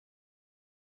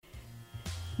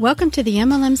Welcome to the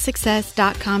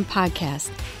MLMsuccess.com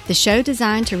podcast, the show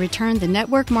designed to return the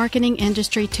network marketing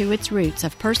industry to its roots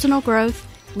of personal growth,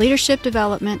 leadership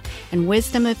development, and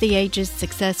wisdom of the ages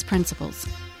success principles.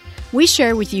 We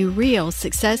share with you real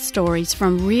success stories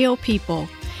from real people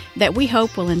that we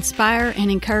hope will inspire and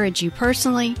encourage you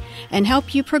personally and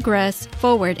help you progress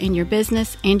forward in your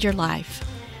business and your life.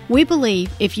 We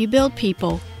believe if you build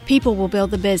people, people will build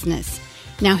the business.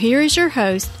 Now here is your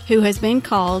host, who has been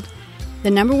called the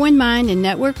number one mind in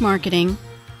network marketing,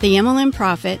 the MLM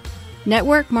Prophet,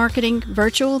 network marketing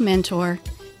virtual mentor,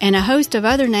 and a host of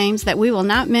other names that we will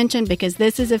not mention because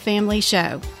this is a family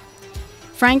show.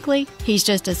 Frankly, he's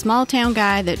just a small-town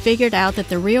guy that figured out that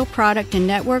the real product in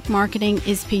network marketing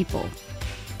is people.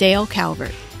 Dale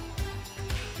Calvert.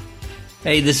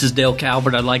 Hey, this is Dale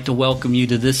Calvert. I'd like to welcome you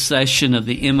to this session of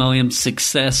the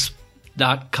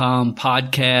MLMsuccess.com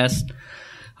podcast.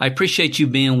 I appreciate you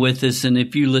being with us, and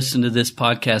if you listen to this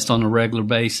podcast on a regular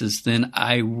basis, then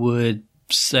I would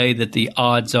say that the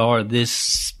odds are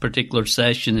this particular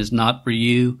session is not for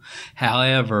you.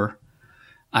 However,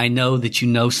 I know that you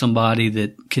know somebody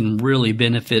that can really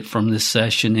benefit from this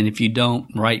session, and if you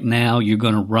don't right now, you're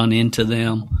going to run into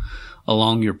them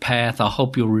along your path. I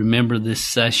hope you'll remember this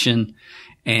session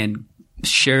and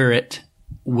share it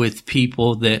with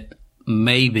people that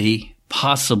maybe,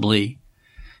 possibly,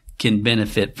 can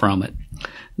benefit from it.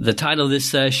 The title of this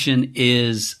session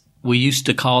is, we used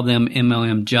to call them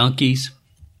MLM junkies.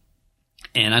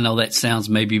 And I know that sounds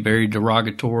maybe very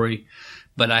derogatory,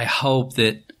 but I hope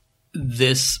that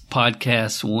this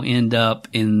podcast will end up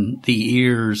in the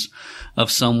ears of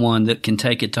someone that can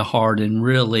take it to heart and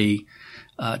really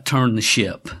turn the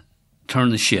ship,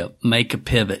 make a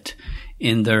pivot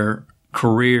in their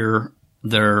career,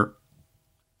 their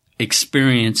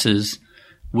experiences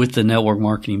with the network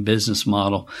marketing business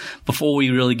model. Before we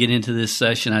really get into this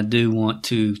session, I do want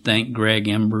to thank Greg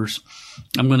Embers.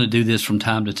 I'm going to do this from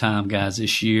time to time, guys,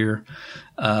 this year.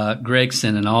 Greg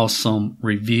sent an awesome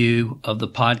review of the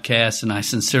podcast, and I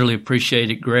sincerely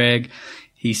appreciate it, Greg.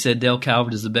 He said Dale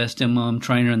Calvert is the best MLM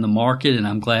trainer in the market, and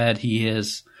I'm glad he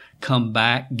has come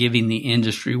back giving the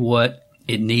industry what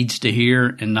it needs to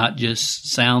hear and not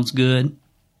just sounds good.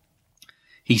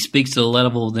 He speaks to a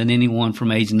level that anyone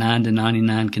from age 9 to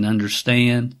 99 can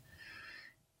understand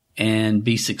and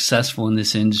be successful in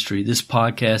this industry. This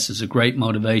podcast is a great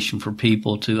motivation for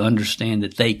people to understand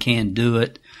that they can do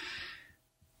it.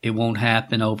 It won't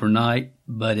happen overnight,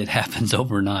 but it happens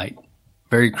overnight.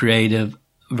 Very creative,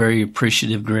 very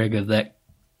appreciative, Greg, of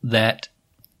that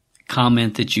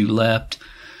comment that you left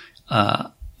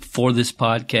for this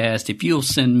podcast. If you'll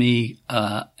send me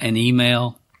an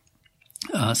email,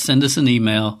 send us an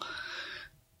email,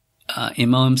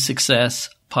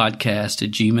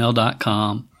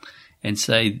 MLMsuccesspodcast@gmail.com, and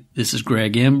say, this is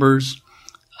Greg Embers.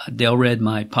 Dale read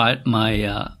my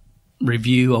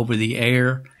review over the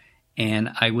air,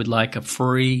 and I would like a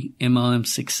free MLM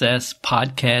Success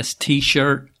podcast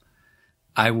t-shirt.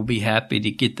 I will be happy to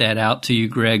get that out to you,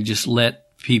 Greg. Just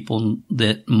let people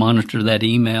that monitor that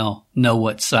email know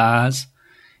what size,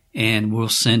 and we'll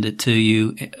send it to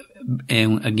you.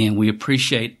 And again, we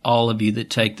appreciate all of you that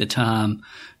take the time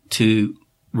to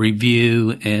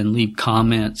review and leave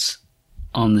comments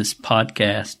on this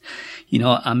podcast. You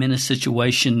know, I'm in a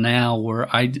situation now where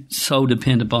I so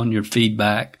depend upon your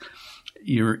feedback,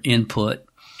 your input,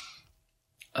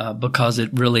 because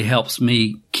it really helps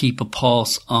me keep a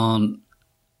pulse on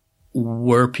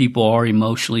where people are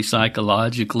emotionally,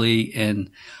 psychologically, and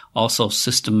also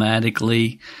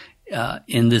systematically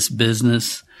in this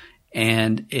business.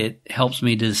 And it helps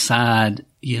me to decide,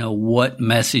 you know, what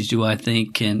message do I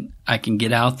think I can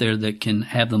get out there that can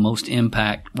have the most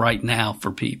impact right now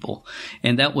for people.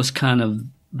 And that was kind of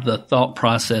the thought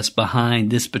process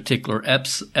behind this particular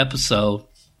episode.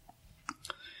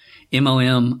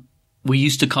 MLM, we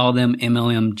used to call them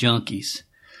MLM junkies.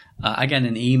 I got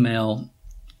an email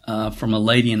from a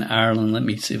lady in Ireland. Let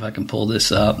me see if I can pull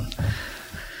this up.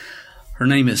 Her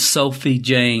name is Sophie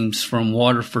James from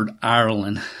Waterford,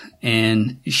 Ireland.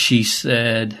 And she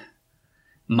said,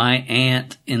 my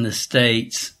aunt in the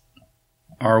States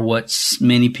are what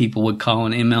many people would call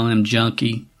an MLM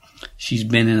junkie. She's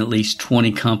been in at least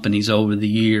 20 companies over the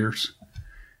years.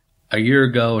 A year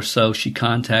ago or so, she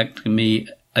contacted me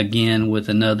again with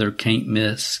another can't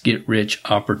miss, get rich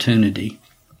opportunity.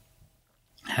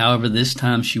 However, this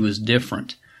time she was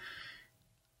different.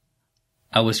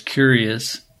 I was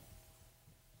curious.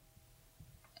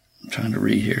 I'm trying to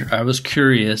read here. I was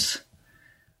curious,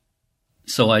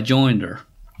 so I joined her.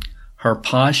 Her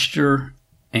posture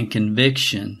and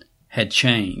conviction had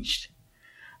changed.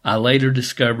 I later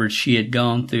discovered she had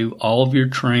gone through all of your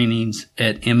trainings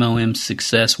at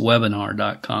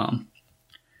MLMSuccessWebinar.com.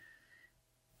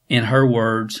 In her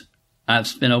words, I've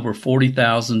spent over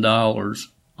 $40,000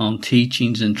 on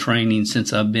teachings and training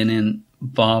since I've been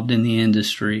involved in the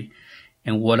industry,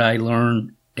 and what I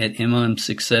learned at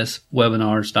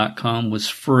MLMSuccessWebinars.com was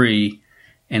free,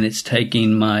 and it's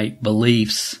taking my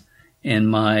beliefs and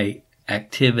my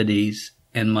activities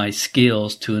and my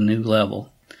skills to a new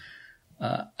level.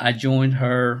 I joined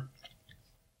her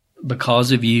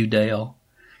because of you, Dale,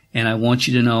 and I want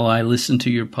you to know I listened to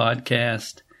your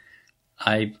podcast.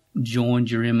 I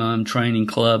joined your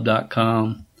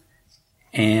MLMTrainingClub.com,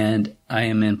 and I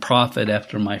am in profit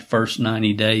after my first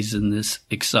 90 days in this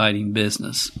exciting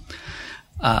business.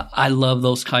 I love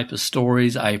those type of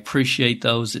stories. I appreciate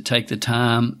those that take the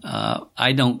time.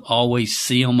 I don't always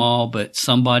see them all, but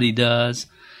somebody does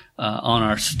on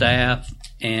our staff,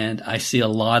 and I see a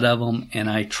lot of them, and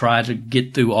I try to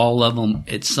get through all of them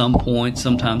at some point.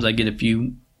 Sometimes I get a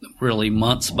few really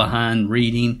months behind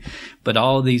reading, but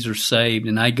all of these are saved,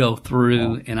 and I go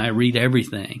through and I read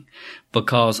everything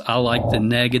because I like the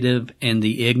negative and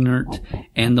the ignorant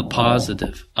and the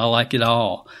positive. I like it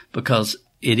all because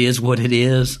it is what it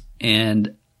is.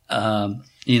 And,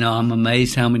 I'm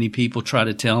amazed how many people try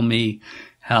to tell me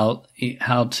how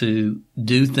to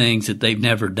do things that they've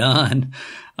never done.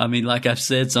 I mean, like I've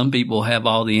said, some people have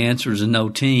all the answers and no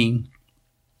team.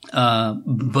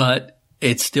 But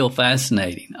it's still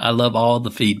fascinating. I love all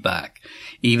the feedback,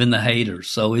 even the haters.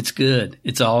 So it's good.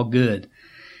 It's all good.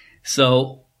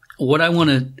 So what I want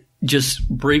to just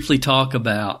briefly talk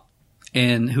about,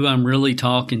 and who I'm really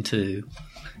talking to,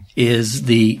 is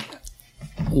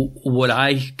what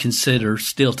I consider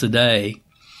still today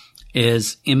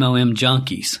is MLM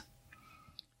junkies.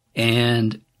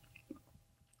 And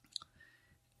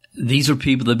these are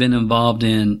people that have been involved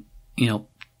in,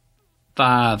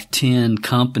 5-10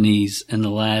 companies in the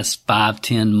last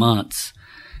 5-10 months.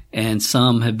 And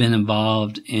some have been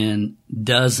involved in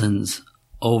dozens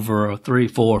over a 3,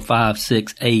 4, 5,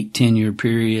 6, 8, 10-year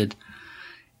period.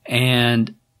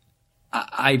 And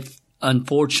I've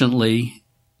unfortunately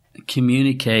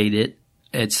communicated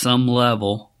at some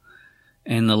level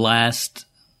in the last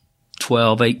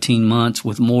 12, 18 months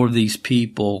with more of these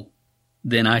people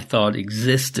than I thought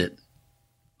existed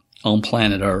on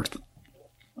planet Earth.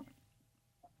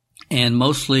 And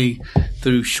mostly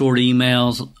through short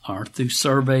emails or through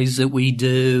surveys that we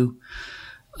do.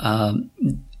 My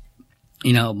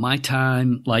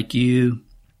time, like you,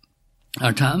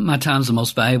 my time's the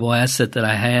most valuable asset that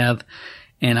I have.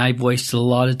 And I've wasted a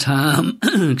lot of time,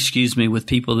 with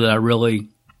people that I really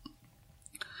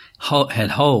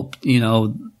had hoped,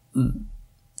 that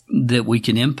we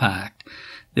can impact,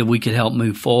 that we could help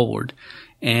move forward.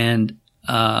 And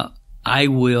I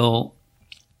will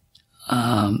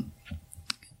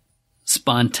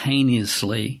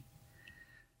spontaneously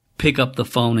pick up the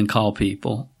phone and call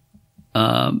people.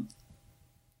 And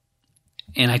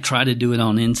I try to do it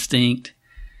on instinct.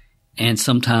 And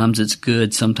sometimes it's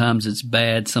good, sometimes it's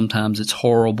bad, sometimes it's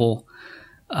horrible.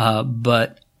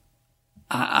 But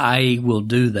I will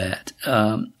do that.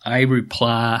 I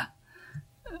reply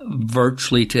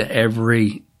virtually to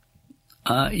every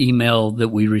email that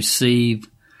we receive.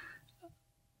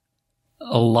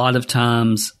 A lot of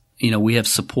times, we have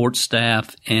support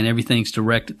staff and everything's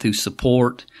directed through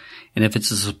support. And if it's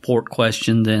a support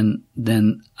question, then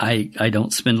I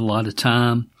don't spend a lot of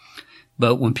time.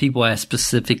 But when people ask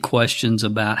specific questions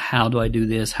about how do I do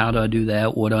this, how do I do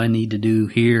that, what do I need to do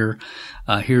here,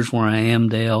 here's where I am,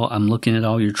 Dale. I'm looking at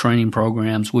all your training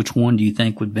programs. Which one do you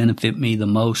think would benefit me the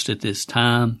most at this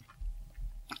time?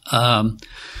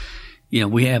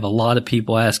 We have a lot of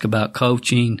people ask about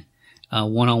coaching,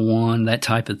 one-on-one, that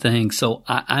type of thing. So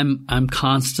I'm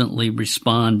constantly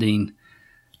responding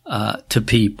to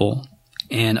people.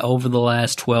 And over the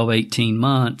last 12, 18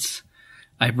 months,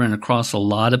 I've run across a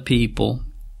lot of people,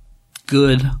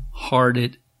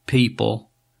 good-hearted people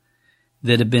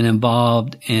that have been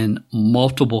involved in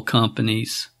multiple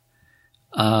companies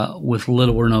with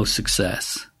little or no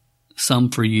success, some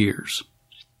for years.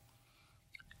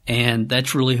 And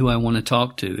that's really who I want to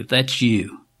talk to. If that's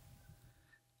you,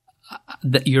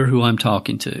 that you're who I'm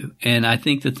talking to. And I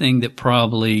think the thing that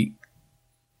probably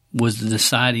was the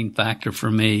deciding factor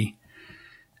for me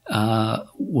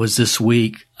was this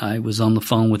week. I was on the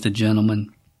phone with a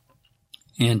gentleman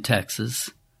in Texas,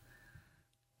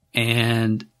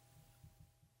 and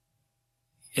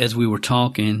as we were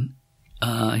talking,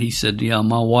 he said, "Yeah,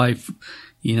 my wife,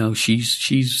 she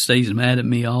stays mad at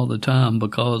me all the time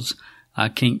because I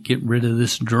can't get rid of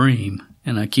this dream,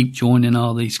 and I keep joining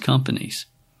all these companies."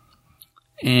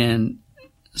 And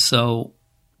so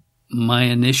my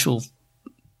initial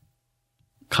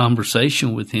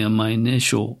conversation with him, my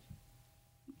initial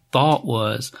thought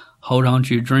was, hold on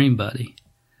to your dream, buddy.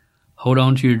 Hold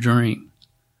on to your dream.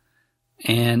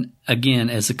 And again,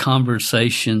 as the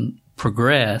conversation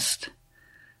progressed,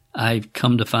 I've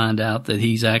come to find out that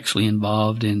he's actually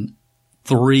involved in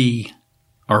 3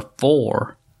 or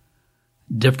 4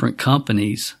 different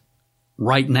companies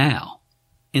right now,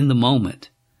 in the moment.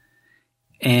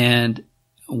 And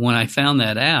when I found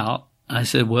that out, I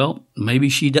said, well, maybe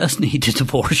she does need to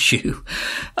divorce you.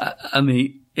 I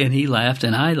mean, and he laughed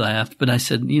and I laughed, but I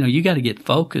said, you got to get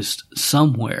focused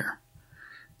somewhere,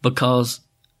 because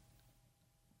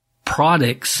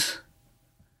products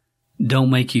don't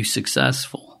make you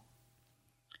successful.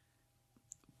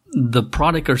 The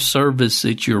product or service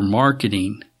that you're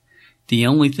marketing, the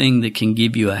only thing that can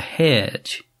give you a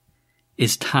hedge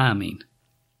is timing.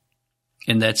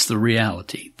 And that's the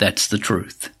reality. That's the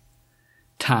truth.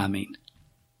 Timing.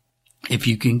 If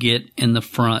you can get in the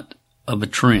front of a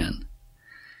trend.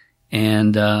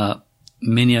 And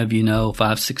many of you know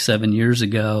 5, 6, 7 years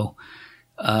ago,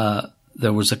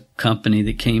 there was a company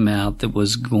that came out that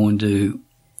was going to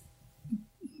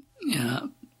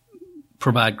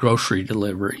provide grocery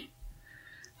delivery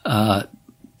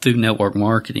through network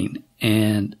marketing.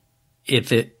 And if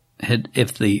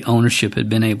the ownership had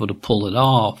been able to pull it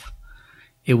off,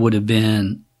 it would have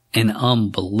been an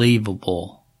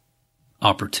unbelievable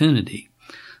opportunity.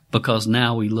 Because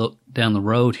now we look down the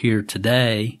road here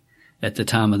today at the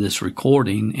time of this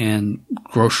recording, and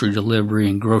grocery delivery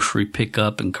and grocery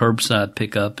pickup and curbside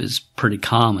pickup is pretty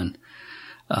common.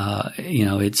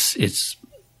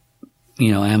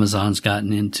 Amazon's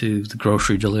gotten into the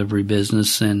grocery delivery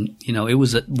business, and, it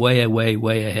was way, way,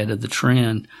 way ahead of the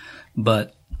trend,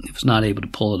 but it was not able to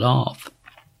pull it off.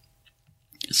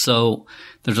 So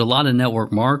there's a lot of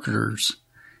network marketers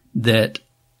that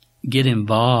get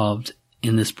involved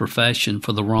in this profession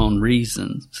for the wrong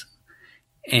reasons.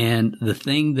 And the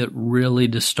thing that really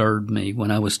disturbed me when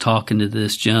I was talking to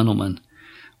this gentleman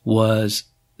was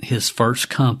his first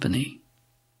company.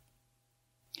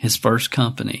 His first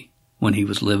company when he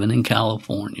was living in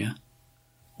California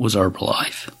was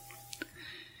Herbalife.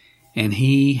 And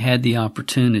he had the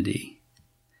opportunity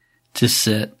to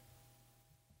sit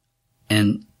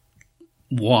and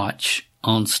watch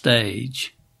on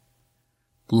stage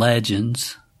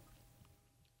legends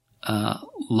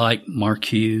like Mark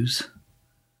Hughes,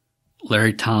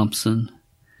 Larry Thompson,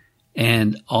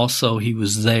 and also he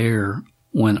was there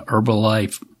when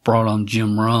Herbalife brought on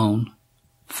Jim Rohn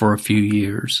for a few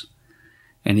years.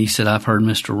 And he said, I've heard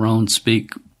Mr. Rohn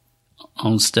speak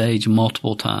on stage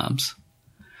multiple times.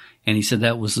 And he said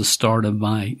that was the start of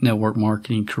my network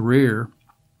marketing career.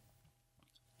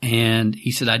 And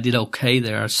he said, I did okay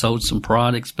there. I sold some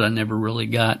products, but I never really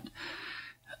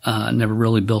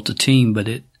built a team, but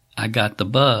I got the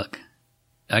bug.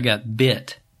 I got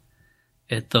bit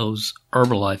at those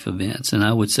Herbalife events. And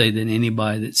I would say that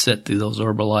anybody that sat through those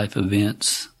Herbalife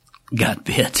events got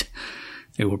bit.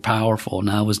 They were powerful.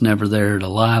 And I was never there at a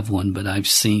live one, but I've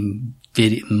seen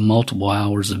multiple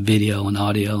hours of video and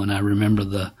audio. And I remember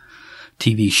the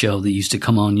TV show that used to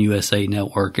come on USA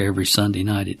Network every Sunday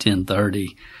night at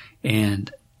 10:30.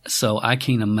 And so I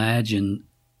can't imagine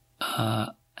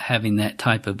having that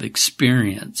type of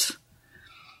experience.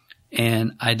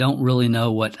 And I don't really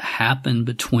know what happened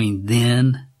between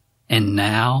then and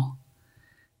now,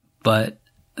 but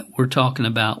we're talking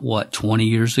about, 20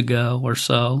 years ago or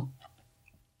so?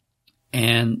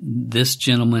 And this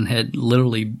gentleman had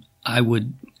literally, I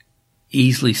would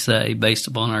easily say, based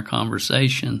upon our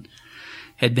conversation,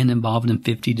 had been involved in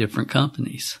 50 different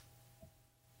companies.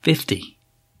 50.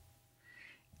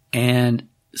 And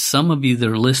some of you that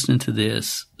are listening to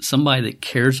this, somebody that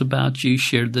cares about you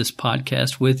shared this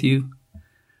podcast with you.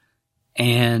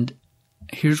 And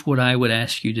here's what I would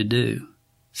ask you to do.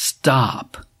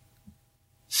 Stop.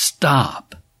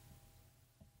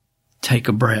 Take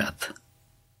a breath.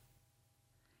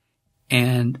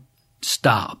 And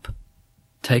stop.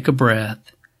 Take a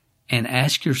breath and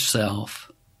ask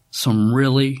yourself some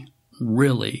really,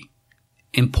 really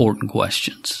important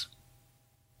questions.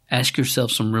 Ask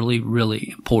yourself some really,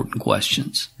 really important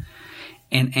questions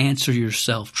and answer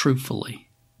yourself truthfully.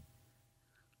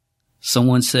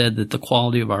 Someone said that the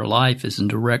quality of our life is in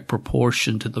direct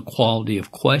proportion to the quality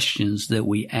of questions that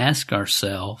we ask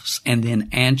ourselves and then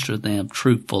answer them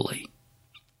truthfully.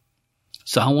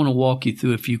 So I want to walk you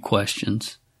through a few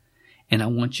questions, and I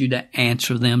want you to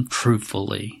answer them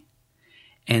truthfully.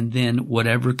 And then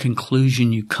whatever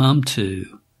conclusion you come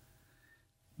to,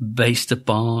 based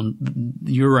upon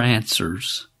your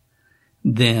answers,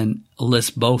 then let's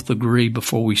both agree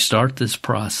before we start this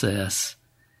process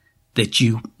that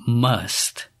you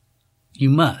must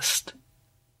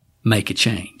make a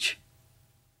change.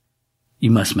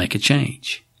 You must make a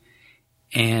change.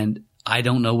 And I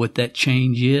don't know what that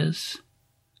change is.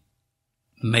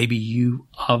 Maybe you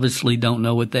obviously don't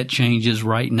know what that change is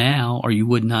right now, or you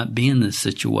would not be in this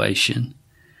situation.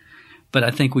 But I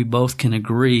think we both can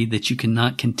agree that you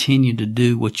cannot continue to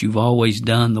do what you've always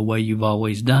done the way you've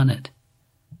always done it.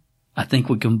 I think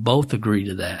we can both agree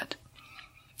to that.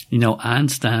 You know,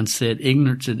 Einstein said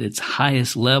ignorance at its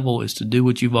highest level is to do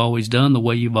what you've always done the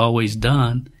way you've always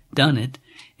done it,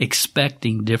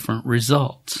 expecting different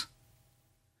results.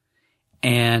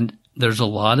 And there's a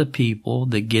lot of people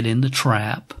that get in the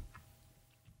trap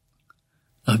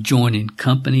of joining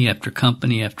company after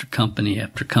company after company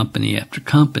after company after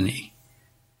company.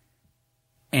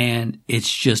 And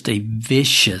it's just a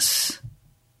vicious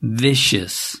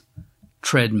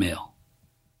treadmill.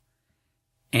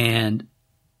 And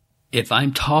if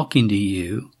I'm talking to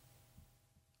you,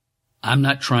 I'm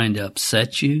not trying to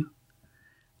upset you.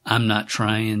 I'm not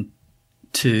trying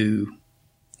to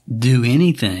do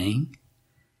anything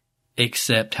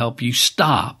except help you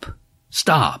stop,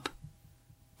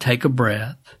 take a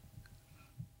breath,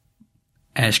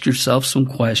 ask yourself some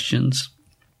questions,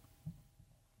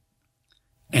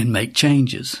 and make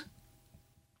changes.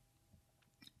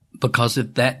 Because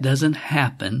if that doesn't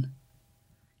happen,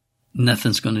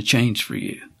 nothing's going to change for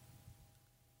you.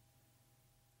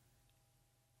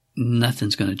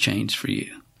 Nothing's going to change for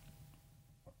you.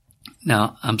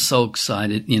 Now, I'm so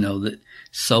excited, that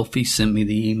Sophie sent me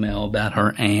the email about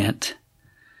her aunt.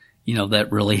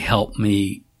 That really helped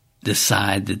me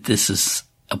decide that this is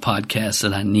a podcast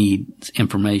that I need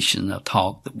information, a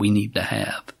talk that we need to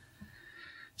have.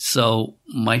 So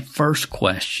my first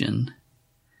question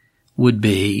would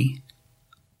be,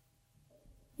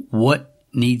 what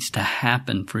needs to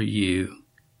happen for you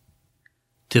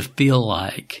to feel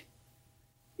like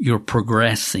you're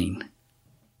progressing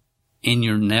in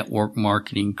your network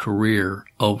marketing career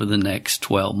over the next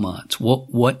 12 months?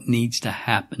 What needs to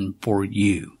happen for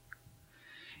you?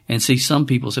 And see, some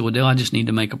people say, well, Dale, I just need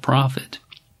to make a profit.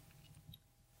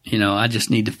 I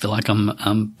just need to feel like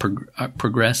I'm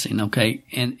progressing. Okay.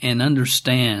 And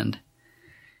understand,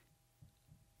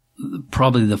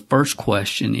 probably the first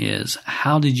question is,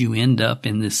 how did you end up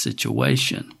in this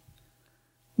situation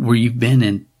where you've been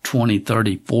in 20,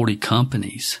 30, 40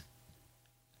 companies?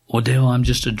 Well, Dale, I'm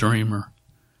just a dreamer.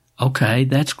 Okay,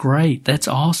 that's great. That's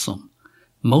awesome.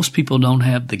 Most people don't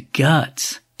have the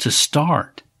guts to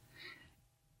start.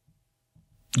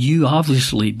 You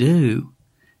obviously do,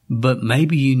 but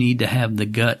maybe you need to have the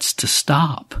guts to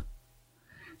stop.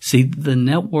 See, the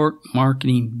network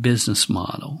marketing business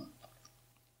model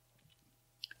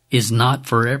is not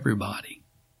for everybody.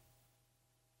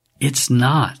 It's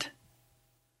not.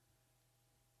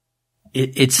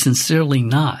 It's sincerely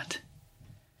not.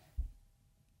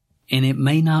 And it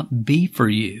may not be for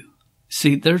you.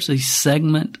 See, there's a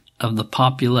segment of the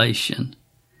population,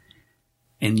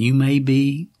 and you may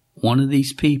be one of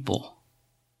these people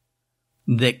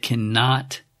that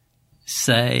cannot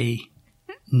say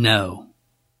no.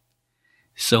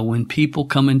 So when people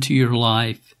come into your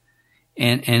life,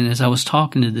 and as I was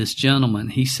talking to this gentleman,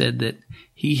 he said that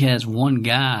he has one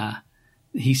guy.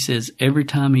 He says every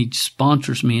time he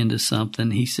sponsors me into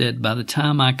something, he said by the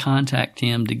time I contact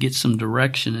him to get some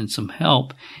direction and some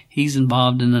help, he's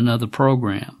involved in another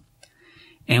program.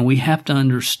 And we have to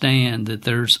understand that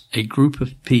there's a group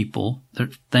of people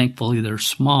that thankfully they're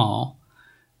small,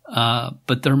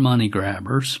 but they're money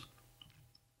grabbers.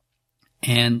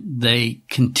 And they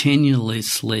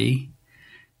continuously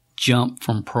jump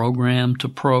from program to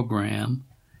program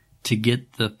to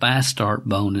get the fast start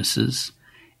bonuses.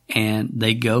 And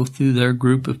they go through their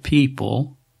group of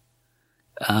people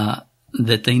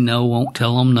that they know won't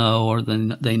tell them no, or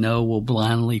they know will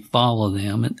blindly follow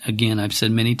them. And again, I've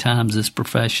said many times, this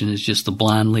profession is just the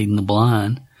blind leading the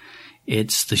blind.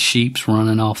 It's the sheep's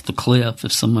running off the cliff,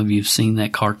 if some of you have seen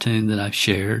that cartoon that I've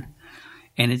shared.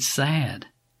 And it's sad.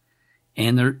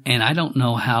 And I don't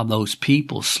know how those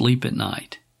people sleep at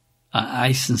night.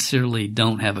 I sincerely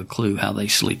don't have a clue how they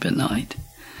sleep at night.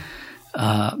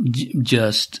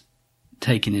 Just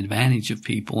taking advantage of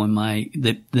people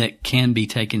that can be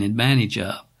taken advantage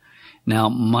of. Now,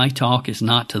 my talk is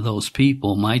not to those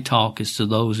people. My talk is to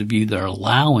those of you that are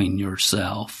allowing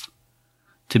yourself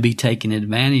to be taken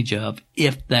advantage of,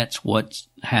 if that's what's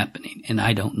happening. And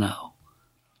I don't know.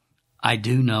 I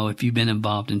do know if you've been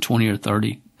involved in 20 or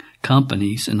 30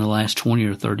 companies in the last 20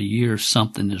 or 30 years,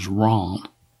 something is wrong.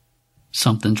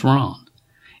 Something's wrong.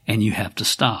 And you have to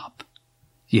stop.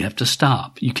 You have to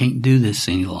stop. You can't do this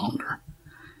any longer.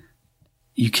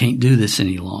 You can't do this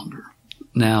any longer.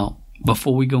 Now,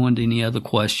 before we go into any other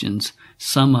questions,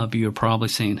 some of you are probably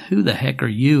saying, who the heck are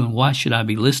you and why should I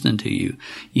be listening to you?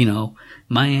 You know,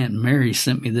 my Aunt Mary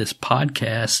sent me this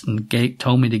podcast and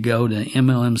told me to go to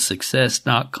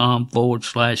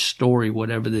MLMsuccess.com/story,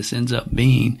 whatever this ends up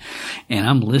being. And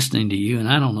I'm listening to you and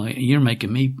I don't know, you're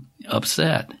making me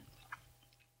upset.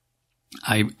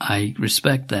 I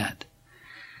respect that.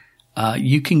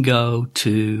 You can go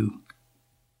to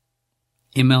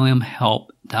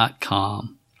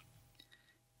MLMhelp.com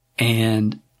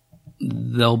and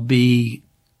there'll be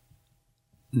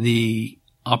the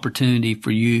opportunity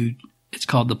for you. It's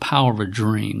called The Power of a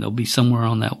Dream. There'll be somewhere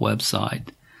on that website,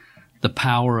 The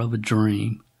Power of a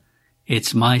Dream.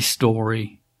 It's my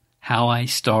story, how I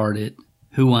started,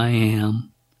 who I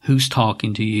am, who's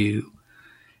talking to you.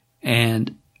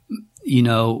 And, you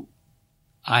know,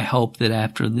 I hope that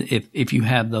if you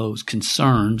have those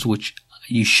concerns, which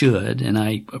you should, and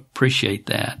I appreciate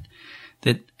that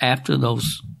after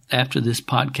this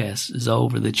podcast is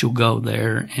over, that you'll go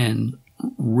there and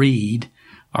read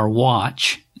or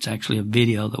watch. It's actually a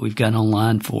video that we've got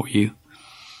online for you.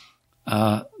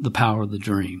 The Power of the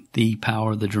Dream. The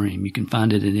Power of the Dream. You can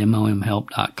find it at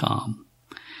MLMhelp.com.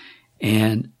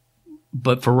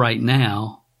 But for right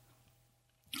now,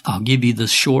 I'll give you the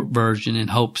short version in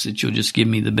hopes that you'll just give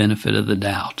me the benefit of the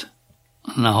doubt.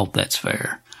 And I hope that's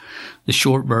fair. The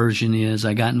short version is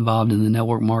I got involved in the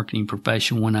network marketing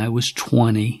profession when I was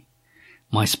 20.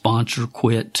 My sponsor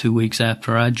quit 2 weeks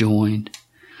after I joined.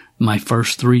 My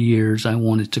first 3 years, I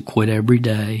wanted to quit every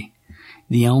day.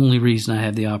 The only reason I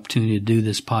have the opportunity to do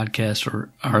this podcast or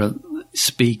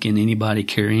speak and anybody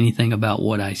care anything about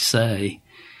what I say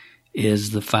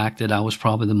is the fact that I was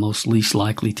probably the most least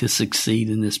likely to succeed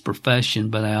in this profession,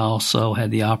 but I also had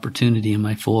the opportunity in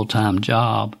my full-time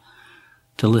job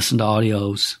to listen to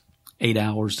audios 8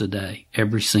 hours a day,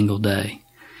 every single day.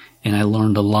 And I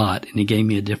learned a lot, and it gave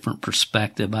me a different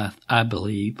perspective, I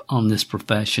believe, on this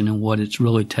profession and what it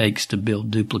really takes to build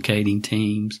duplicating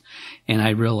teams. And I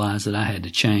realized that I had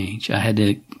to change. I had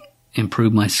to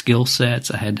improve my skill sets.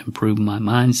 I had to improve my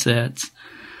mindsets.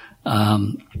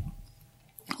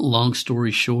 Long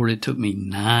story short, it took me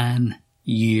 9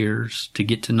 years to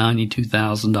get to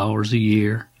 $92,000 a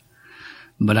year.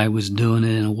 But I was doing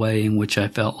it in a way in which I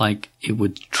felt like it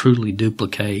would truly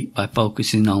duplicate by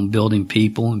focusing on building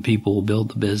people, and people will build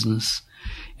the business,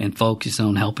 and focusing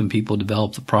on helping people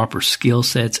develop the proper skill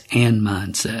sets and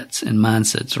mindsets. And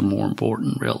mindsets are more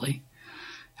important, really.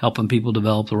 Helping people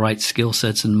develop the right skill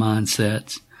sets and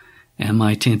mindsets. And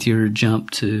my 10th year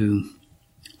jumped to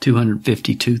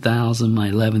 $252,000, my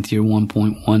 11th year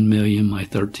 $1.1 million, my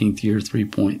 13th year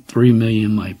 $3.3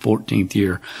 million, my 14th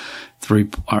year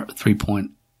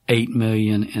 $3.8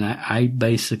 million, and I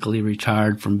basically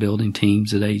retired from building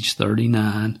teams at age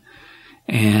 39,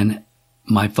 and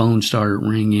my phone started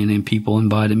ringing and people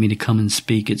invited me to come and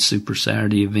speak at Super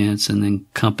Saturday events, and then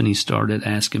companies started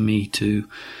asking me to.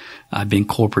 I've been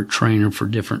corporate trainer for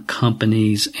different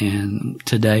companies, and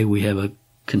today we have a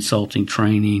consulting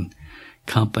training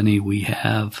company. We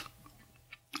have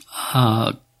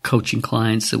coaching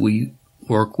clients that we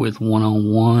work with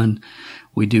one-on-one.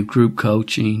 We do group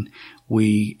coaching.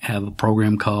 We have a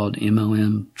program called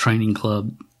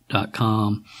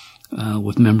MLMtrainingclub.com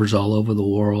with members all over the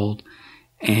world.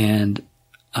 And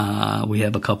we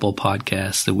have a couple of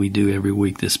podcasts that we do every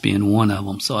week, this being one of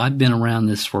them. So I've been around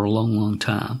this for a long, long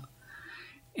time.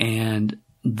 And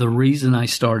the reason I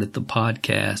started the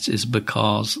podcast is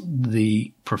because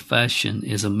the profession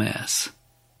is a mess.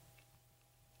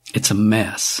 It's a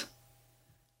mess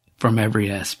from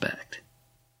every aspect.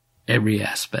 Every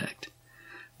aspect.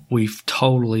 We've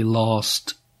totally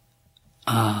lost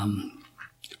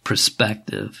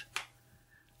perspective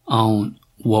on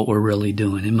what we're really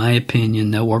doing. In my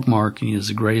opinion, network marketing is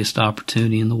the greatest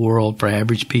opportunity in the world for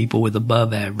average people with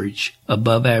above average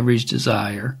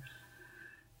desire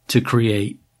to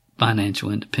create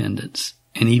financial independence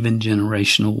and even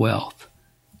generational wealth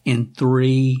in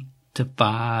 3 to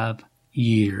 5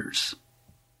 years.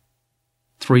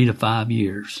 3 to 5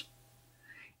 years.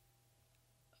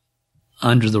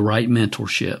 Under the right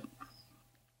mentorship.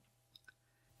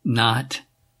 And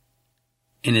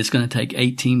it's going to take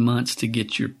 18 months to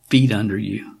get your feet under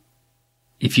you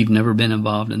if you've never been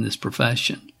involved in this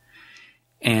profession.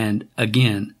 And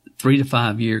again, 3 to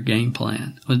 5 year game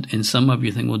plan. And some of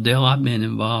you think, well, Dale, I've been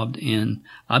in multiple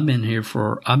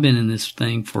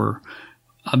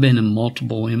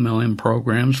MLM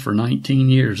programs for 19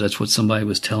 years. That's what somebody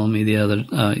was telling me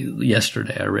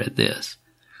yesterday. I read this.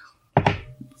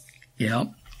 Yep.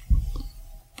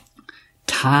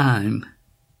 time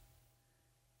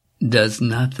does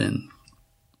nothing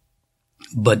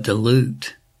but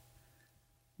dilute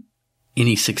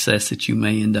any success that you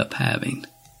may end up having.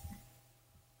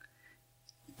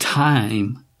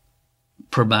 Time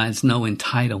provides no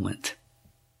entitlement.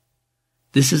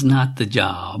 This is not the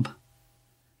job.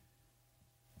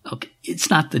 Okay, it's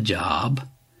not the job.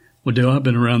 Well, Dale, I've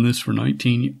been around this for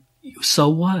 19 years. So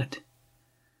what?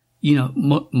 You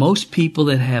know, most people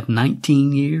that have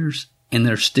 19 years and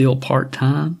they're still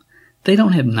part-time, they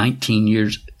don't have 19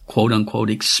 years, quote-unquote,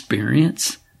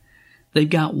 experience. They've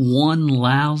got one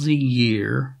lousy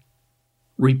year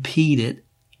repeated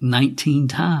 19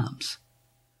 times.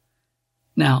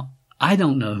 Now, I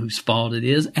don't know whose fault it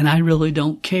is, and I really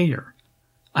don't care.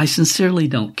 I sincerely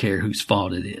don't care whose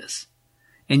fault it is.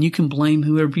 And you can blame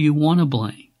whoever you want to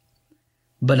blame.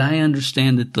 But I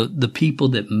understand that the people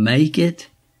that make it,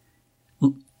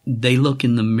 they look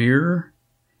in the mirror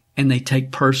and they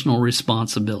take personal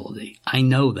responsibility. I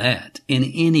know that in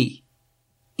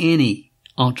any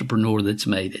entrepreneur that's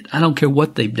made it. I don't care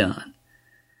what they've done.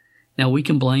 Now you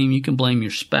can blame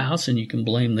your spouse, and you can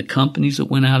blame the companies that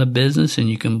went out of business, and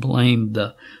you can blame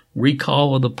the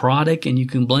recall of the product, and you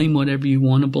can blame whatever you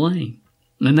want to blame.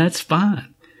 And that's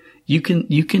fine. You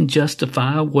can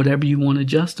justify whatever you want to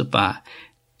justify.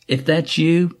 If that's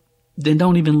you, then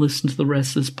don't even listen to the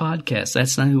rest of this podcast.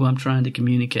 That's not who I'm trying to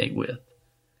communicate with.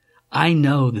 I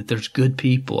know that there's good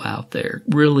people out there,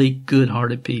 really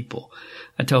good-hearted people.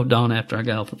 I told Dawn after I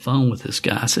got off the phone with this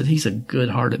guy, I said, he's a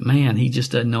good-hearted man. He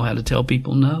just doesn't know how to tell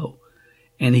people no.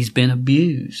 And he's been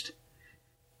abused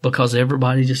because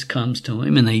everybody just comes to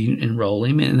him and they enroll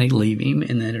him and they leave him,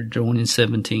 and then they're joining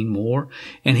 17 more.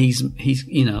 And he's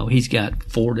got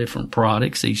 4 different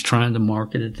products he's trying to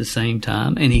market at the same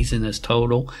time, and he's in this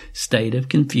total state of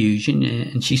confusion.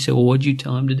 And she said, well, what'd you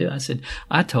tell him to do? I said,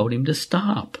 I told him to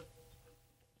stop.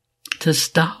 To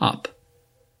stop.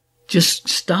 Just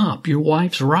stop. Your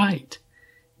wife's right.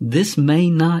 This may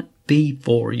not be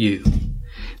for you.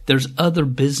 There's other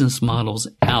business models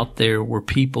out there where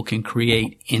people can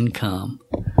create income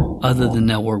other than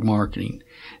network marketing.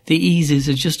 The easiest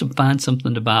is just to find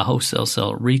something to buy, wholesale,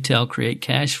 sell it, retail, create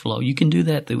cash flow. You can do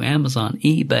that through Amazon,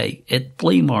 eBay, at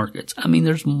flea markets. I mean,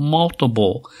 there's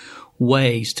multiple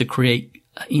ways to create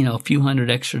a few $100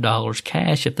 extra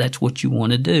cash if that's what you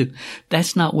want to do.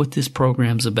 That's not what this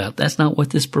program's about. That's not what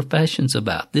this profession's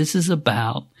about. This is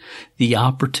about the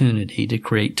opportunity to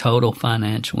create total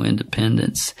financial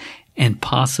independence and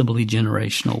possibly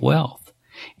generational wealth.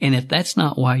 And if that's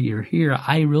not why you're here,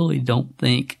 I really don't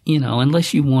think,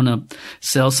 unless you want to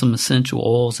sell some essential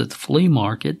oils at the flea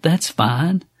market, that's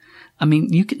fine. I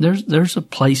mean, there's a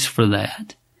place for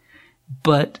that.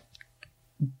 But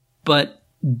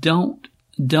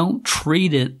don't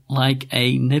treat it like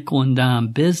a nickel and dime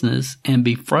business and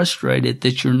be frustrated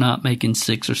that you're not making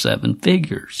 6 or 7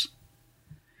 figures.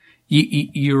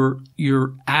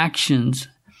 Your actions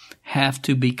have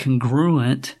to be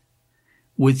congruent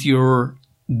with your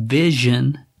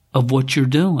vision of what you're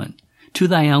doing. To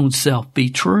thy own self be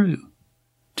true.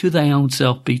 To thy own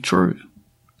self be true.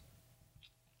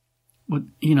 But,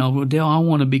 Dale, I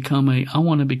want to become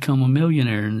a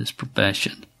millionaire in this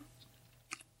profession.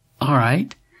 All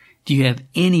right. Do you have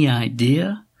any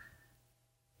idea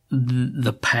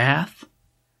the path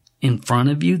in front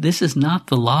of you? This is not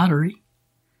the lottery.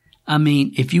 I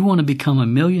mean, if you want to become a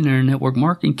millionaire in network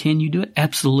marketing, can you do it?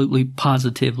 Absolutely,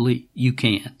 positively, you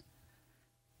can.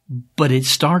 But it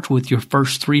starts with your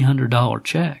first $300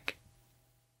 check.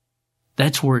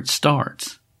 That's where it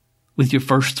starts, with your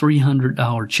first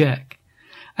 $300 check.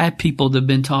 I have people that have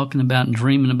been talking about and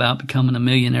dreaming about becoming a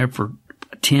millionaire for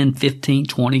 10, 15,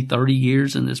 20, 30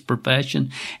 years in this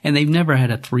profession, and they've never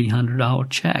had a $300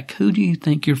 check. Who do you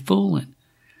think you're fooling?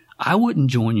 I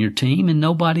wouldn't join your team, and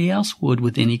nobody else would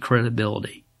with any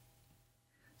credibility.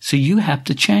 So you have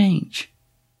to change.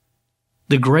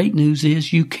 The great news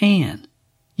is you can.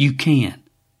 You can.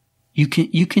 You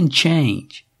can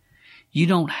change. You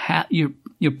don't have,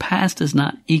 your past does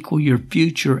not equal your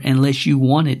future unless you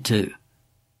want it to.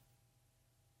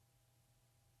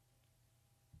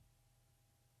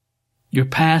 Your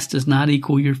past does not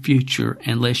equal your future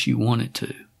unless you want it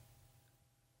to.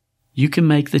 You can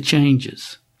make the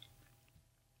changes.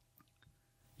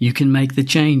 You can make the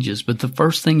changes, but the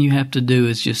first thing you have to do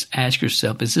is just ask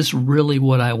yourself, is this really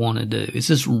what I want to do? Is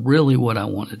this really what I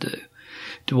want to do?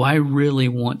 Do I really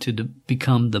want to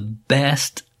become the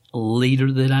best leader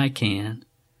that I can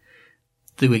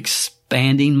through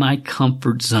expanding my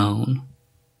comfort zone?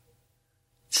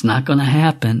 It's not going to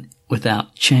happen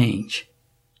without change.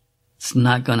 It's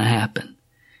not going to happen.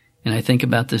 And I think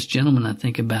about this gentleman. I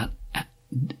think about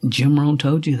Jim Rohn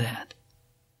told you that.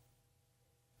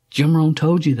 Jim Rohn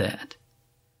told you that.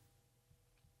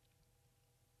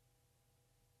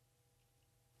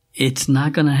 It's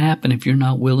not going to happen if you're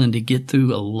not willing to get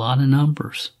through a lot of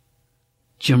numbers.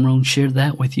 Jim Rohn shared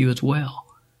that with you as well.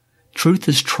 Truth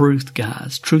is truth,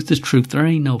 guys. Truth is truth. There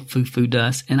ain't no foo-foo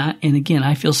dust. And again,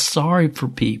 I feel sorry for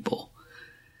people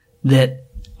that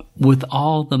with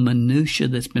all the minutia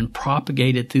that's been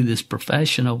propagated through this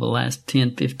profession over the last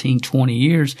 10, 15, 20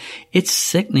 years, it's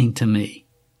sickening to me.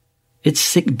 It's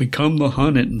sick. Become the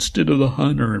hunted instead of the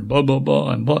hunter and blah, blah,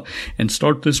 blah, and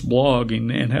start this blog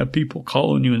and have people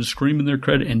calling you and screaming their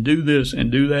credit and do this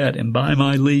and do that and buy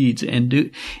my leads and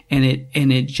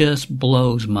it just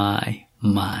blows my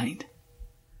mind.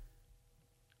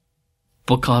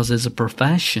 Because as a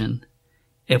profession,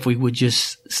 if we would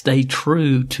just stay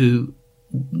true to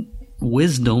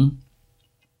wisdom,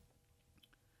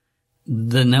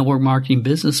 the network marketing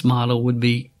business model would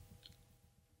be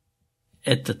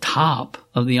at the top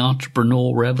of the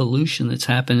entrepreneurial revolution that's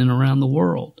happening around the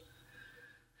world.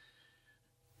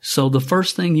 So the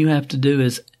first thing you have to do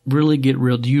is really get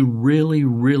real. Do you really,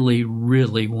 really,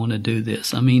 really want to do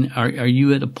this? I mean, are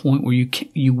you at a point where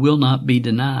you will not be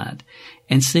denied?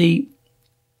 And see,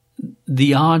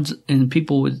 the odds, and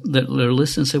people that are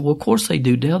listening say, well, of course they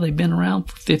do, Dale. They've been around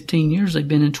for 15 years. They've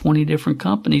been in 20 different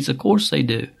companies. Of course they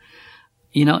do.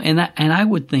 You know, and I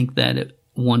would think that at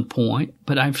one point,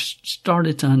 but I've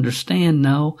started to understand,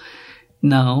 no,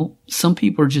 some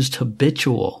people are just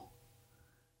habitual.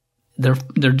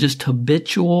 They're just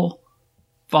habitual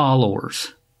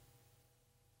followers.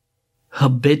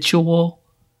 Habitual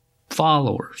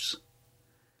followers.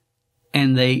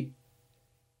 And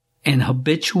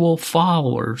habitual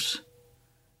followers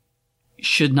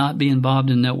should not be involved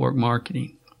in network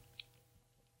marketing.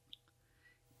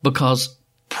 Because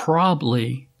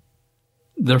probably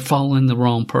they're following the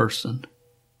wrong person.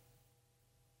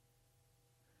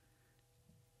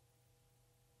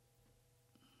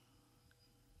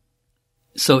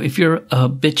 So if you're a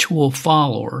habitual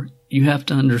follower, you have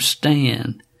to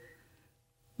understand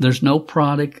there's no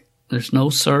product, there's no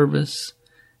service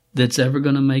that's ever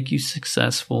going to make you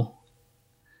successful.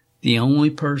 The only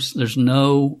person, there's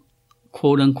no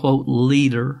quote unquote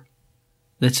leader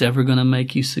that's ever going to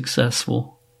make you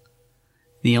successful.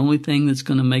 The only thing that's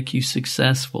going to make you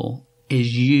successful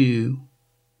is you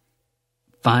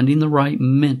finding the right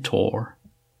mentor,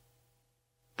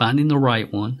 finding the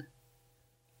right one,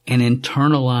 and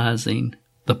internalizing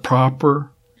the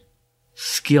proper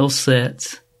skill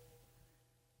sets,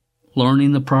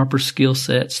 learning the proper skill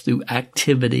sets through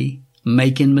activity,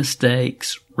 making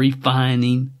mistakes,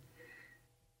 refining,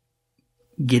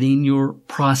 getting your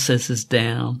processes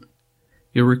down,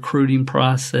 your recruiting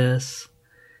process,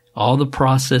 all the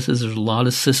processes. There's a lot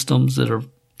of systems that are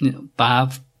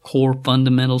 5 core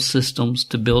fundamental systems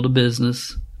to build a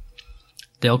business.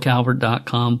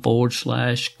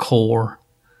 DaleCalvert.com/core.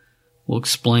 We'll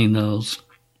explain those.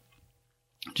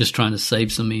 Just trying to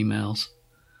save some emails.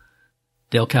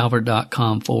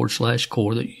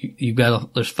 DaleCalvert.com/core.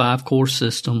 There's 5 core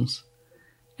systems,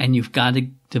 and you've got to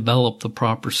develop the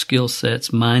proper skill sets,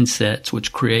 mindsets,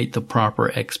 which create the proper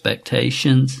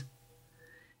expectations,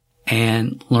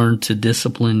 and learn to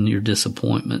discipline your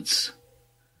disappointments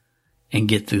and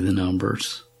get through the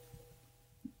numbers.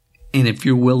 And if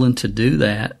you're willing to do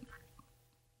that,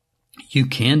 you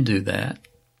can do that.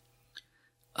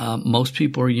 Most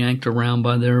people are yanked around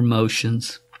by their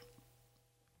emotions.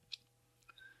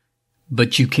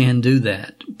 But you can do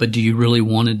that. But do you really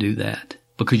want to do that?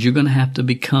 Because you're going to have to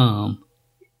become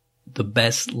the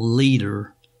best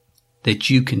leader that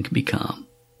you can become.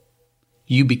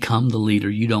 You become the leader.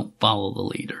 You don't follow the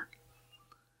leader.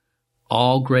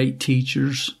 All great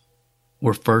teachers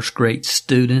were first great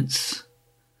students.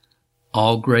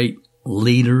 All great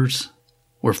leaders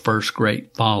were first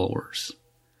great followers.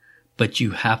 But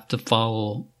you have to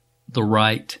follow the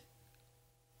right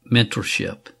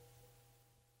mentorship.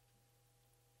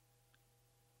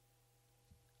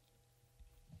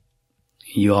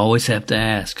 You always have to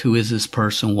ask, who is this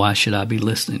person? Why should I be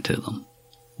listening to them?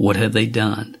 What have they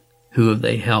done? Who have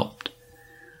they helped?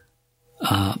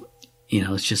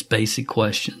 It's just basic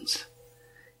questions.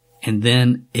 And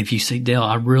then if you say, Dale,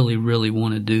 I really, really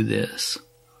want to do this.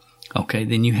 Okay,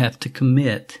 then you have to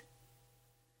commit.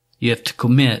 You have to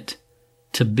commit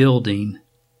to building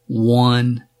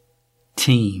one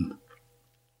team.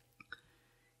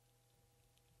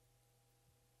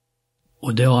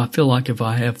 Well, Dale, I feel like if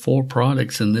I have 4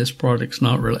 products and this product's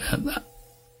not really...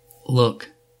 Look.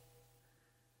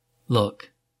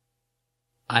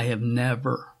 I have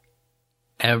never,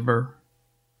 ever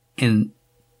in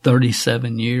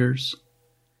 37 years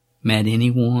met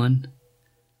anyone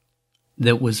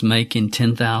that was making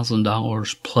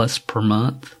 $10,000 plus per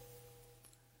month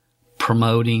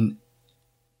promoting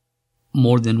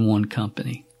more than one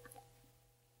company.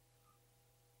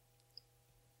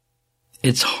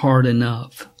 It's hard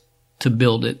enough to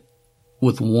build it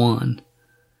with one,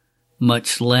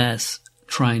 much less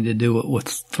trying to do it with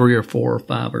 3 or 4 or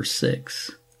 5 or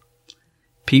 6.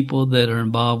 People that are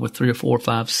involved with 3 or 4 or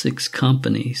 5, 6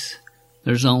 companies,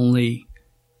 there's only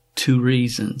 2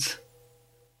 reasons.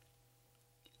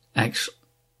 Actually,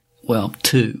 well,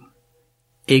 2.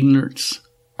 Ignorance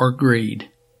or greed.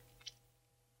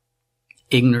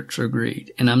 Ignorance or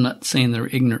greed. And I'm not saying they're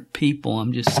ignorant people.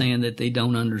 I'm just saying that they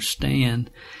don't understand.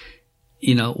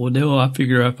 I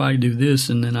figure if I do this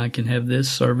and then I can have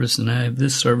this service and I have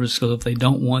this service, so if they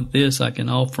don't want this, I can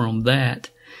offer them that.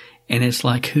 And it's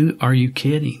like, who are you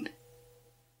kidding?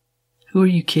 Who are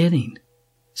you kidding?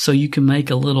 So you can make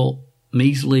a little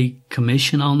measly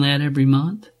commission on that every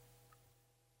month?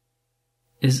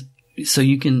 So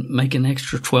you can make an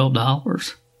extra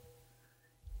 $12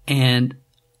 and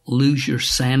lose your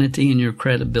sanity and your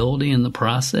credibility in the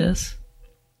process?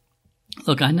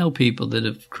 Look, I know people that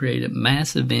have created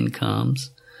massive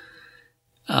incomes,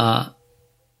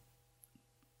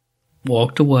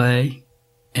 walked away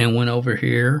and went over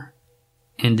here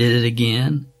and did it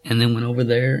again, and then went over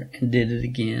there and did it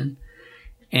again.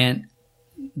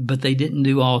 But they didn't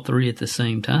do all 3 at the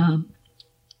same time.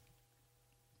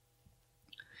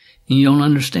 And you don't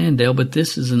understand, Dale, but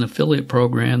this is an affiliate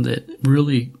program that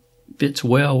really fits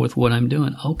well with what I'm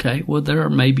doing. Okay, well, there are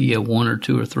maybe 1 or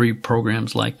 2 or 3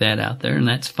 programs like that out there, and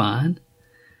that's fine.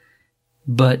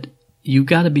 But you've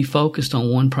got to be focused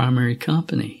on one primary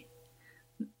company.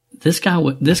 This guy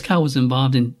was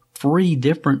involved in 3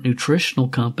 different nutritional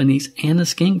companies and a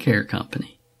skincare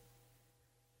company.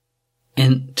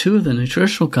 And 2 of the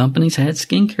nutritional companies had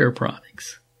skincare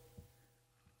products.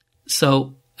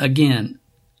 So, again,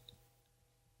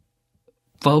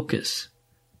 focus.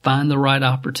 Find the right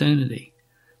opportunity.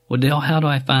 Well, Dale, how do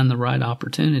I find the right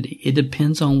opportunity? It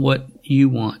depends on what you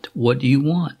want. What do you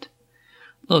want?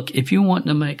 Look, if you want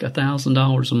to make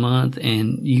 $1,000 a month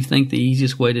and you think the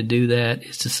easiest way to do that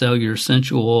is to sell your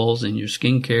essential oils and your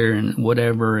skincare and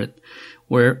whatever,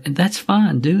 and that's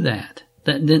fine. Do that.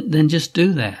 Then just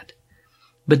do that.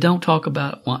 But don't talk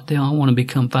about, well, Dale, I want to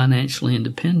become financially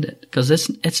independent, because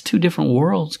it's 2 different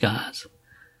worlds, guys.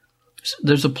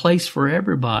 There's a place for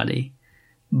everybody.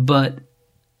 But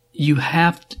you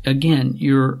have to, again,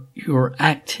 your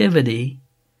activity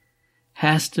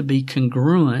has to be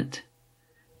congruent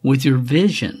with your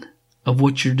vision of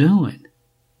what you're doing,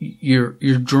 your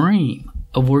dream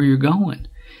of where you're going.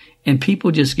 And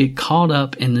people just get caught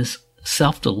up in this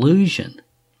self-delusion.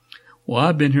 Well,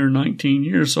 I've been here 19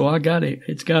 years, so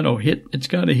it's got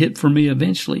to hit for me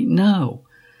eventually. No.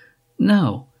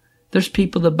 There's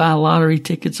people that buy lottery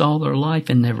tickets all their life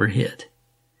and never hit.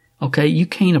 Okay, you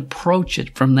can't approach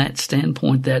it from that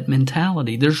standpoint, that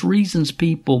mentality. There's reasons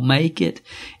people make it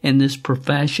in this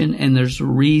profession, and there's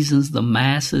reasons the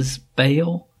masses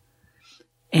fail.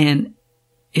 And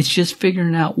it's just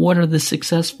figuring out, what are the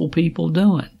successful people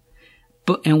doing?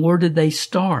 And where did they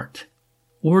start?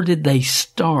 What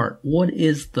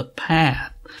is the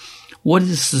path? What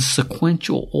is the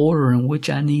sequential order in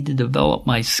which I need to develop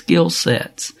my skill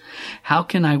sets? How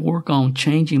can I work on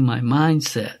changing my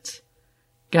mindsets?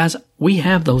 Guys, we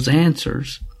have those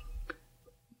answers,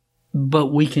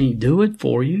 but we can't do it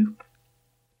for you.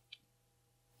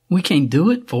 We cannot do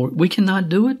it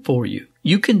for you.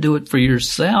 You can do it for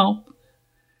yourself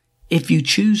if you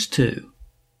choose to.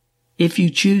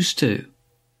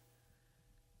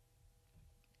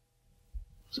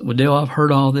 Well, Dale, I've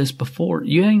heard all this before.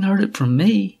 You ain't heard it from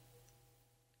me,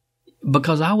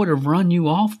 because I would have run you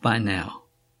off by now.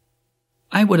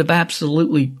 I would have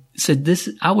absolutely said this.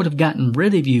 I would have gotten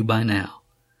rid of you by now.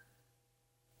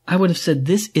 I would have said,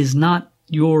 this is not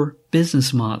your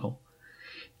business model.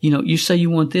 You say you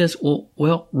want this.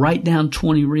 Well, write down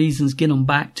 20 reasons, get them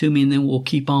back to me, and then we'll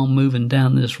keep on moving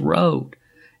down this road,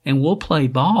 and we'll play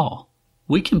ball.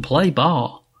 We can play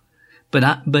ball. But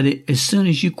as soon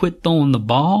as you quit throwing the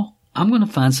ball, I'm going to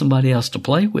find somebody else to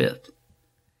play with.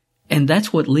 And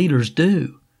that's what leaders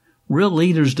do. Real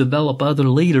leaders develop other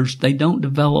leaders. They don't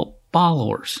develop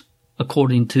followers,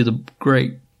 according to the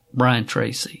great Brian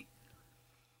Tracy.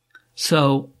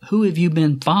 So who have you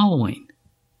been following?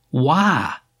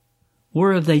 Why?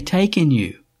 Where have they taken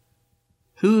you?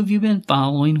 Who have you been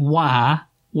following? Why?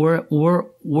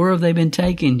 Where have they been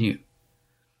taking you?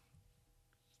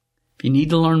 If you need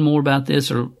to learn more about this,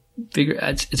 or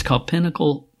it's called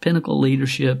Pinnacle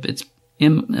Leadership. It's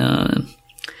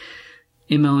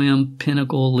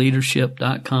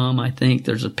MLMPinnacleLeadership.com. I think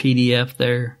there's a PDF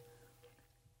there.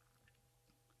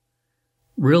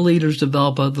 Real leaders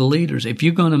develop other leaders. If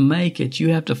you're going to make it,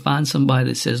 you have to find somebody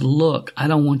that says, look, I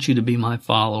don't want you to be my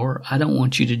follower. I don't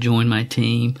want you to join my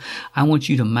team. I want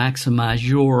you to maximize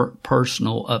your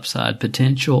personal upside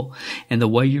potential. And the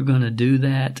way you're going to do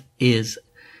that is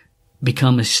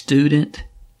become a student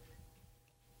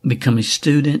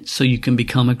so you can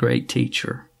become a great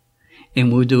teacher.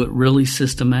 And we'll do it really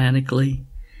systematically.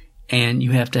 And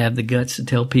you have to have the guts to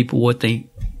tell people what they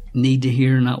need to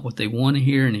hear, not what they want to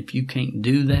hear. And if you can't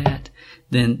do that,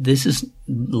 then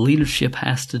leadership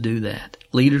has to do that.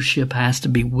 Leadership has to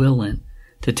be willing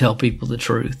to tell people the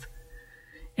truth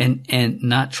and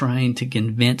not trying to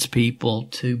convince people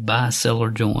to buy, sell, or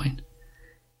join.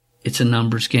 It's a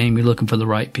numbers game. You're looking for the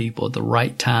right people at the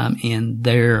right time in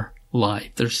their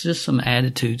life. There's just some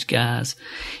attitudes, guys.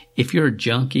 If you're a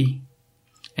junkie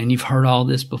and you've heard all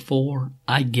this before,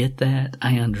 I get that.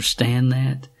 I understand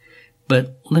that.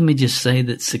 But let me just say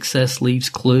that success leaves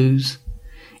clues,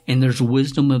 and there's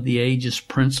wisdom of the ages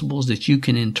principles that you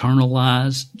can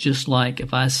internalize. Just like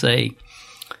if I say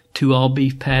 2 all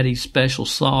beef patties, special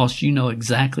sauce, you know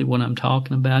exactly what I'm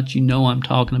talking about. You know I'm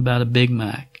talking about a Big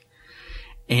Mac.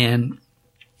 And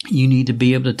you need to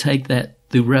be able to take that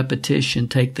through repetition,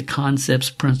 take the concepts,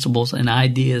 principles, and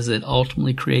ideas that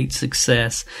ultimately create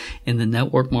success in the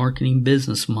network marketing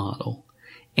business model,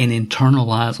 and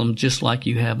internalize them just like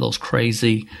you have those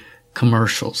crazy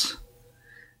commercials.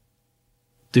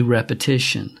 Through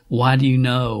repetition. Why do you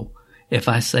know if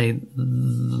I say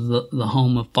the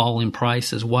home of falling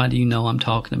prices, why do you know I'm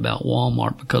talking about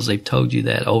Walmart? Because they've told you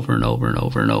that over and over and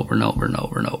over and over and over and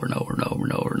over and over and over and over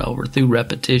and over and over through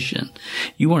repetition.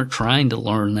 You weren't trying to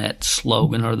learn that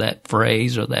slogan or that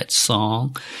phrase or that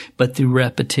song, but through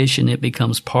repetition it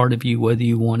becomes part of you whether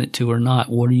you want it to or not.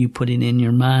 What are you putting in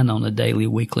your mind on a daily,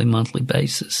 weekly, monthly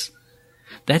basis?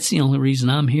 That's the only reason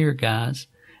I'm here, guys.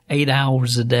 8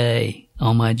 hours a day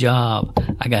on my job,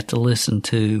 I got to listen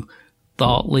to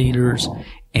thought leaders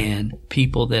and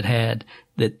people that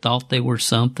thought they were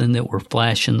something, that were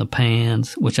flash in the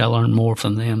pans, which I learned more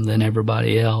from them than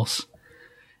everybody else.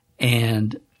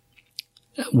 And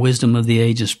wisdom of the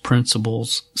ages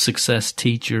principles, success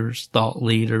teachers, thought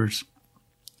leaders.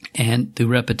 And through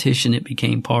repetition, it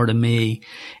became part of me,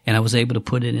 and I was able to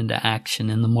put it into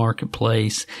action in the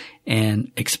marketplace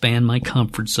and expand my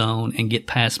comfort zone and get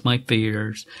past my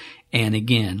fears. And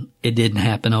again, it didn't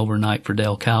happen overnight for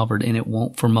Dale Calvert, and it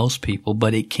won't for most people,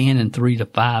 but it can in 3 to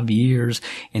 5 years.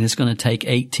 And it's going to take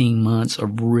 18 months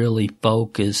of really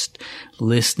focused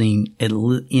listening, at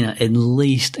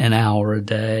least an hour a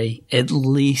day,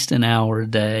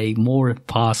 more if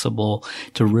possible,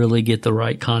 to really get the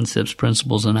right concepts,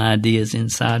 principles, and ideas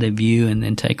inside of you, and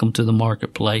then take them to the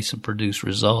marketplace and produce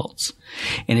results.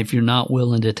 And if you're not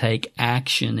willing to take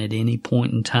action at any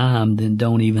point in time, then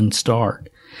don't even start.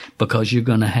 Because you're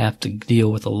going to have to deal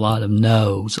with a lot of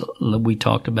no's. We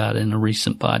talked about it in a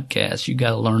recent podcast. You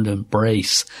got to learn to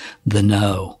embrace the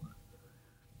no.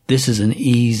 This is an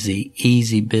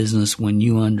easy business when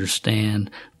you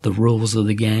understand the rules of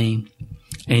the game.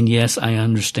 And yes, I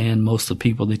understand most of the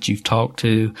people that you've talked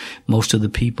to, most of the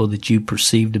people that you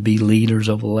perceive to be leaders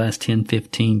over the last 10,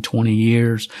 15, 20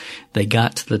 years, they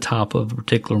got to the top of a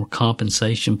particular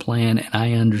compensation plan. And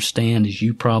I understand, as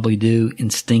you probably do,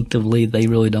 instinctively, they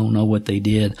really don't know what they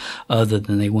did other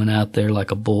than they went out there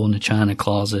like a bull in a china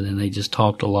closet and they just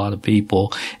talked to a lot of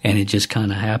people and it just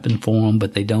kind of happened for them.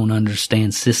 But they don't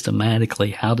understand systematically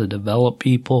how to develop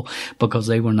people because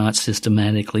they were not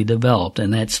systematically developed.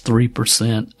 And that's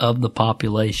 3% of the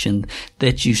population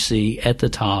that you see at the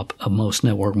top of most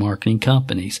network marketing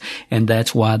companies. And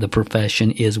that's why the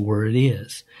profession is where it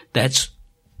is. That's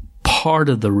part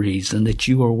of the reason that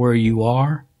you are where you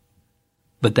are,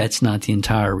 but that's not the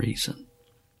entire reason.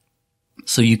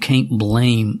 So you can't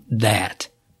blame that.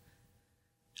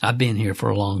 I've been here for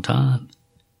a long time.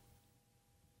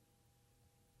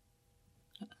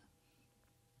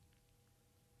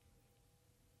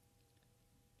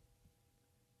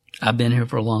 I've been here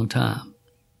for a long time.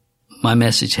 My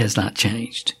message has not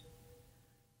changed.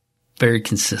 Very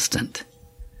consistent.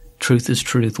 Truth is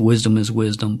truth. Wisdom is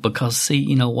wisdom. Because, see,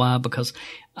 you know why? Because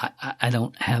I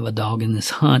don't have a dog in this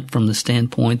hunt from the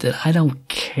standpoint that I don't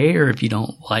care if you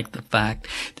don't like the fact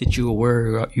that you are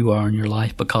where you are in your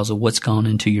life because of what's gone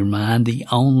into your mind. The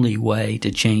only way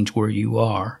to change where you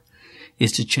are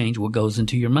is to change what goes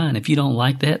into your mind. If you don't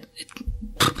like that,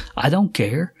 I don't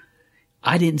care.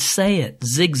 I didn't say it.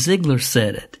 Zig Ziglar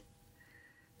said it.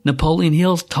 Napoleon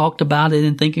Hill talked about it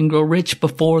in Think and Grow Rich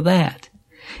before that.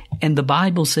 And the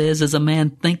Bible says, as a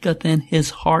man thinketh in his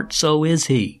heart, so is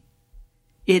he.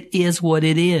 It is what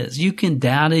it is. You can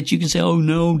doubt it. You can say, oh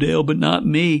no, Dale, but not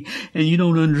me. And you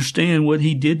don't understand what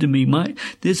he did to me.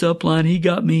 This upline, he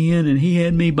got me in and he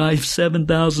had me buy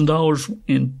 $7,000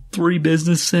 in 3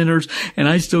 business centers. And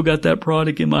I still got that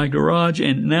product in my garage.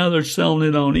 And now they're selling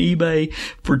it on eBay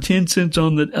for 10 cents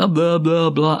on the blah, blah,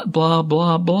 blah, blah,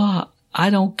 blah, blah. I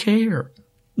don't care.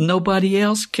 Nobody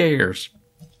else cares.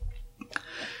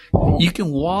 You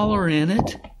can waller in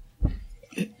it.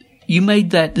 You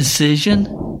made that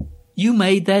decision. You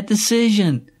made that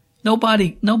decision.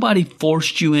 Nobody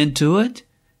forced you into it.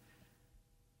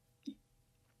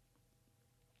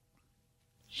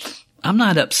 I'm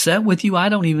not upset with you. I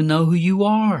don't even know who you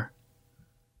are.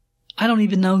 I don't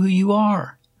even know who you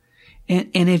are. And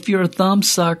if you're a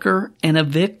thumbsucker and a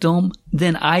victim,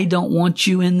 then I don't want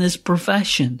you in this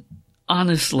profession.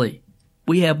 Honestly,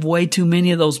 we have way too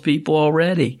many of those people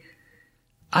already.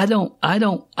 I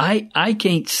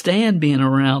can't stand being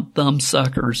around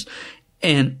thumbsuckers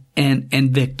and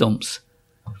victims.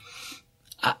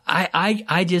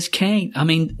 I just can't. I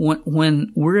mean,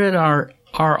 when we're at our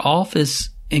office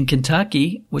in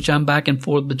Kentucky, which I'm back and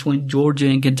forth between Georgia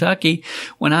and Kentucky,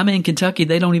 when I'm in Kentucky,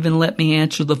 they don't even let me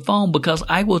answer the phone because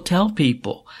I will tell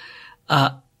people,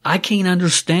 I can't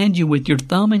understand you with your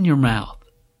thumb in your mouth.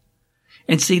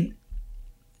 And see,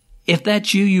 if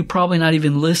that's you, you're probably not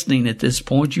even listening at this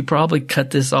point. You probably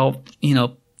cut this off,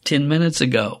 10 minutes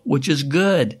ago, which is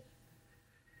good.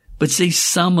 But see,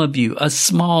 some of you, a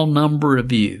small number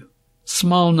of you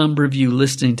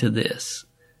listening to this,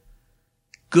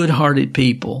 good-hearted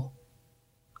people,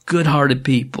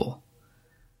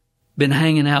 been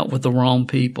hanging out with the wrong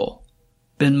people,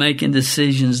 been making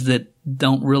decisions that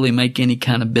don't really make any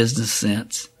kind of business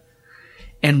sense,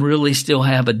 and really still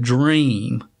have a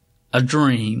dream of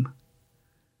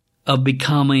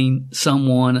becoming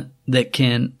someone that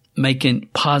can make a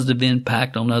positive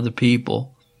impact on other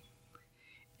people.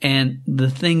 And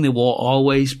the thing that will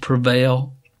always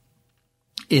prevail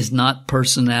is not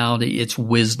personality, it's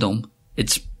wisdom.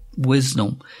 It's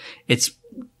wisdom. It's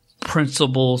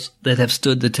principles that have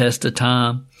stood the test of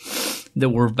time, that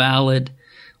were valid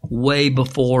way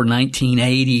before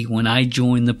 1980 when I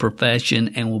joined the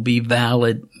profession, and will be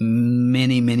valid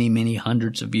many, many, many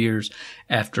hundreds of years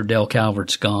after Dale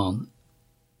Calvert's gone.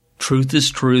 Truth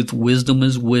is truth. Wisdom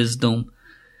is wisdom.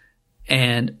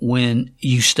 And when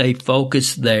you stay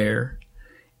focused there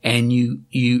and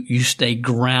you stay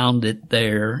grounded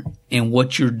there in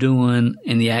what you're doing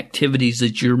and the activities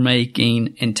that you're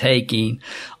making and taking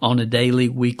on a daily,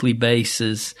 weekly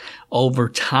basis, over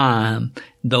time,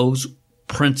 those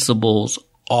principles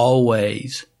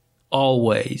always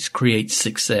create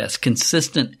success.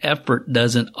 Consistent effort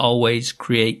doesn't always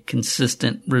create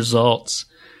consistent results,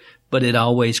 but it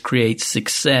always creates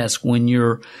success when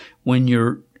you're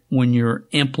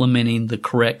implementing the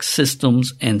correct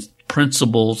systems and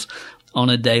principles on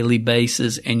a daily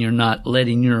basis, and you're not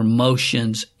letting your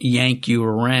emotions yank you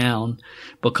around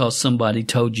because somebody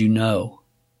told you no.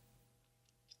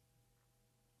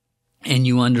 And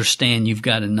you understand you've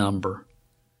got a number.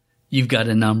 You've got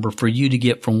a number. For you to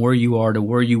get from where you are to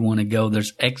where you want to go,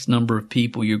 there's X number of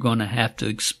people you're going to have to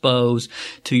expose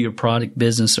to your product,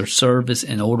 business, or service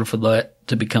in order for that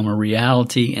to become a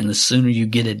reality. And the sooner you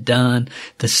get it done,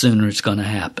 the sooner it's going to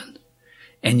happen.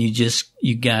 And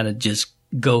you got to just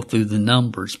go through the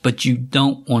numbers. But you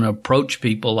don't want to approach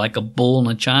people like a bull in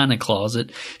a china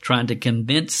closet trying to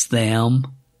convince them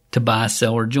to buy,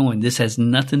 sell, or join. This has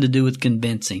nothing to do with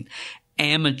convincing.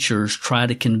 Amateurs try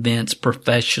to convince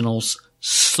professionals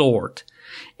sort.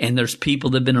 And there's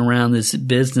people that have been around this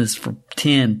business for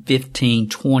 10, 15,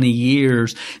 20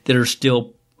 years that are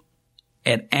still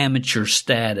at amateur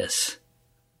status.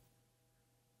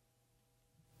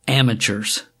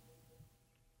 Amateurs.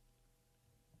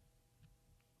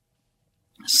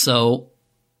 So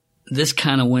this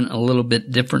kind of went a little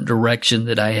bit different direction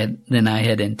than I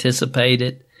had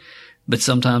anticipated. But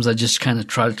sometimes I just kind of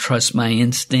try to trust my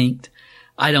instinct.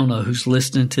 I don't know who's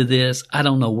listening to this. I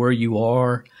don't know where you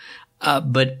are.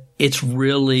 But it's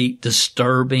really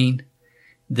disturbing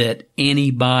that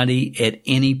anybody at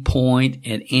any point,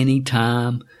 at any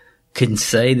time, can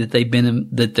say that they've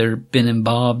been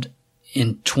involved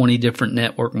in 20 different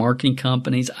network marketing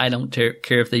companies. I don't care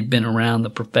if they've been around the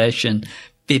profession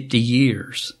 50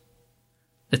 years.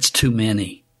 That's too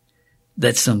many.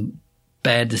 That's some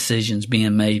bad decisions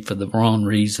being made for the wrong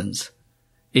reasons.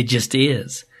 It just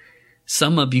is.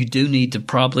 Some of you do need to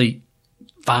probably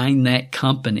find that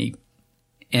company.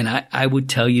 And I would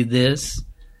tell you this,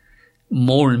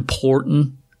 more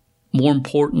importantly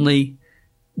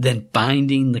than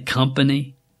finding the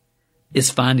company is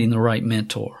finding the right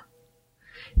mentor.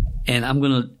 And I'm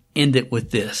going to end it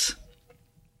with this.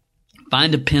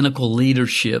 Find a pinnacle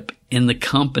leadership in the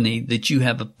company that you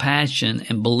have a passion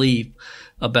and belief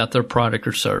about their product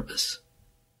or service.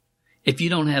 If you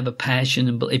don't have a passion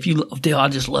and I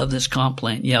just love this comp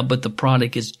plan. Yeah, but the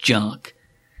product is junk.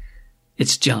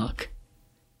 It's junk.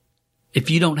 If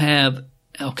you don't have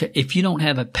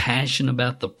a passion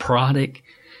about the product,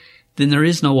 then there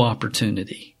is no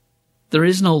opportunity. There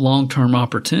is no long-term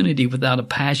opportunity without a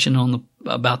passion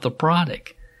about the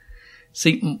product.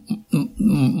 See,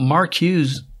 Mark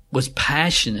Hughes was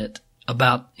passionate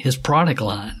about his product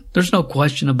line. There's no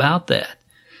question about that.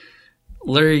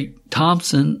 Larry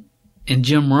Thompson and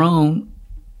Jim Rohn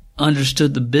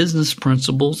understood the business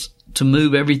principles to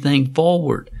move everything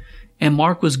forward. And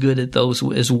Mark was good at those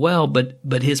as well, but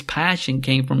his passion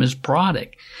came from his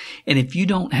product. And if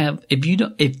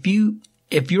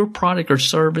your product or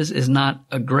service is not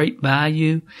a great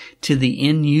value to the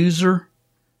end user,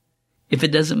 if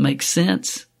it doesn't make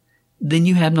sense, then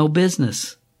you have no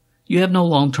business. You have no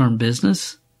long-term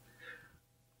business.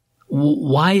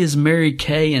 Why is Mary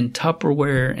Kay and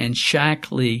Tupperware and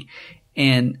Shackley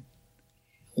and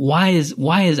why is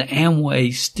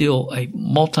Amway still a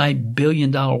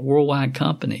multi-billion-dollar worldwide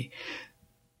company?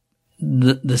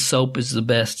 The soap is the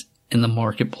best in the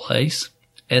marketplace.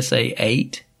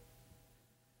 SA8.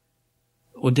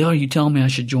 Well, Dale, are you telling me I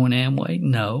should join Amway?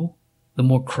 No. The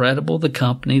more credible the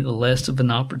company, the less of an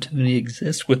opportunity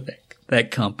exists with that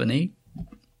company.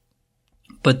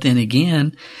 But then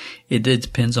again, it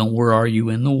depends on where are you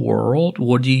in the world.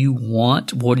 What do you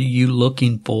want? What are you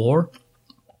looking for?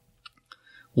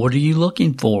 What are you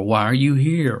looking for? Why are you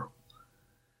here?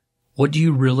 What do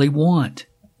you really want?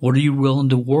 What are you willing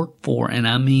to work for? And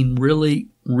I mean really,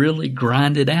 really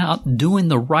grind it out, doing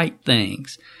the right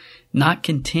things. Not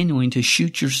continuing to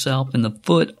shoot yourself in the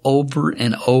foot over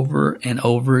and over and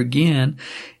over again,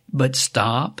 but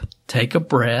stop, take a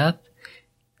breath,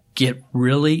 get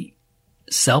really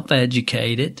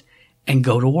self-educated, and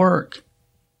go to work.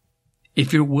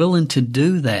 If you're willing to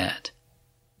do that,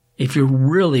 if you're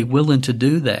really willing to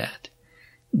do that,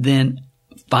 then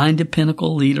find a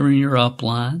pinnacle leader in your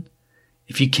upline.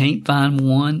 If you can't find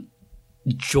one,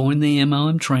 join the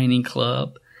MLM Training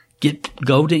Club.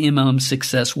 Go to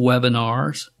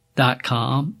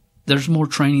MLMSuccessWebinars.com. There's more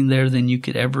training there than you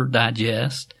could ever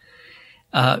digest.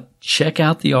 Check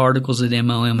out the articles at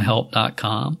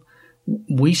MLMHelp.com.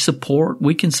 We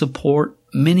can support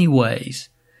many ways.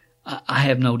 I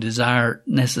have no desire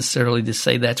necessarily to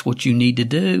say that's what you need to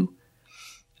do.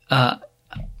 I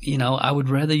would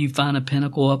rather you find a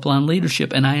pinnacle upline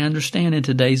leadership. And I understand in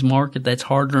today's market that's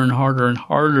harder and harder and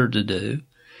harder to do.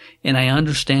 And I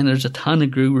understand there's a ton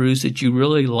of gurus that you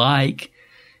really like,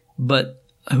 but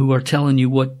who are telling you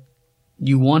what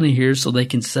you want to hear so they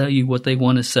can sell you what they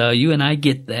want to sell you. And I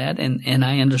get that. And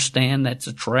I understand that's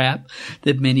a trap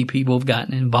that many people have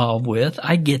gotten involved with.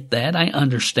 I get that. I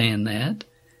understand that.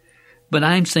 But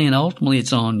I'm saying ultimately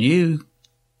it's on you.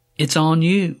 It's on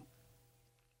you.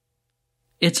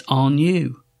 It's on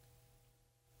you.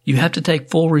 You have to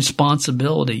take full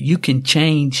responsibility. You can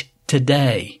change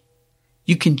today.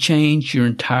 You can change your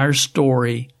entire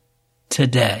story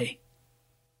today.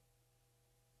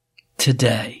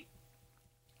 Today.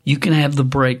 You can have the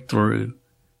breakthrough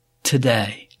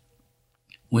today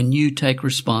when you take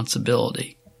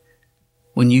responsibility.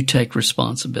 When you take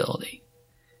responsibility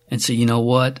and say, you know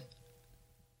what?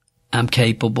 I'm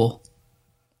capable.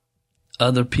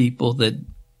 Other people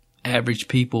average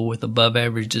people with above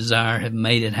average desire have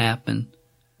made it happen.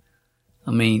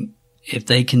 I mean, if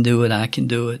they can do it, I can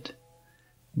do it.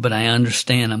 But I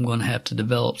understand I'm going to have to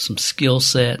develop some skill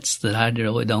sets that I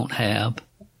really don't have.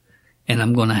 And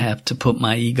I'm going to have to put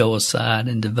my ego aside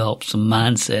and develop some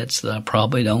mindsets that I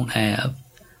probably don't have.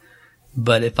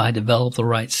 But if I develop the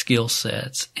right skill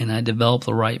sets and I develop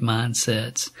the right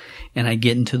mindsets and I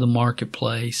get into the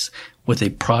marketplace with a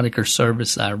product or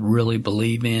service I really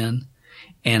believe in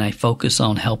and I focus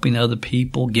on helping other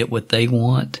people get what they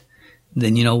want,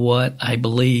 then you know what? I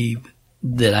believe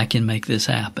that I can make this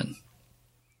happen.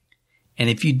 And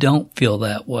if you don't feel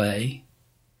that way,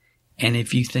 and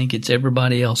if you think it's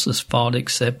everybody else's fault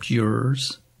except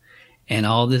yours, and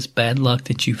all this bad luck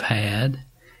that you've had,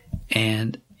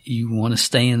 and you want to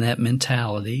stay in that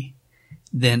mentality,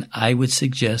 then I would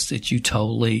suggest that you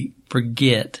totally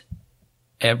forget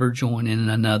ever joining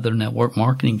another network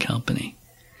marketing company.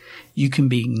 You can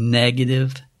be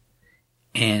negative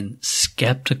and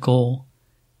skeptical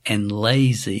and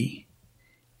lazy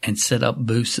and set up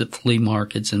booths at flea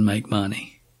markets and make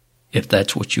money if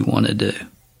that's what you want to do.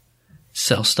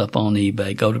 Sell stuff on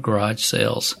eBay, go to garage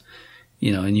sales,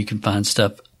 and you can find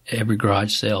stuff every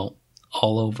garage sale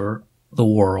all over the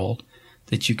world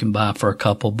that you can buy for a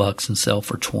couple bucks and sell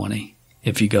for 20.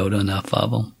 If you go to enough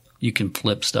of them, you can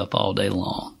flip stuff all day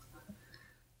long.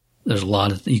 There's a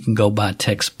lot of, you can go buy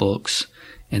textbooks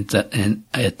and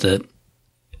at the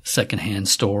secondhand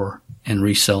store and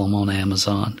resell them on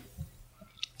Amazon.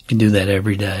 You can do that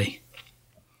every day.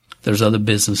 There's other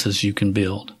businesses you can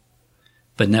build,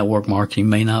 but network marketing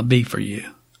may not be for you.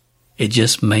 It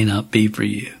just may not be for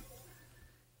you.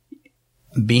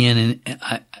 Being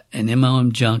an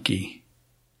MLM junkie,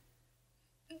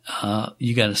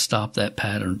 you got to stop that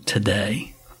pattern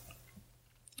today.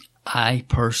 I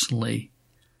personally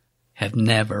have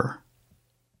never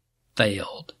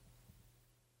failed.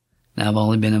 Now, I've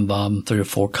only been involved in 3 or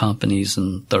 4 companies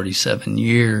in 37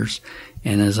 years.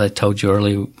 And as I told you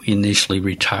earlier, we initially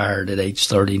retired at age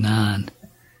 39.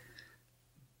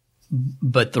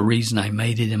 But the reason I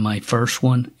made it in my first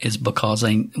one is because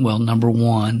number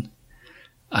one,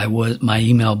 my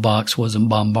email box wasn't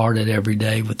bombarded every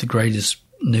day with the greatest,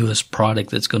 newest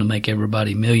product that's going to make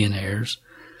everybody millionaires.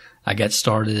 I got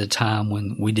started at a time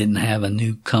when we didn't have a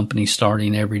new company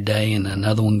starting every day and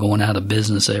another one going out of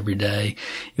business every day.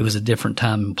 It was a different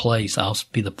time and place. I'll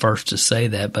be the first to say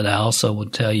that, but I also will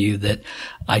tell you that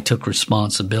I took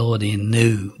responsibility and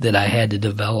knew that I had to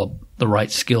develop the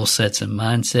right skill sets and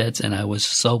mindsets, and I was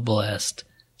so blessed,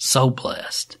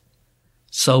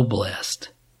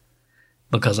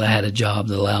 because I had a job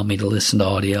that allowed me to listen to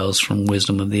audios from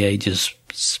Wisdom of the Ages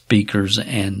speakers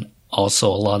and also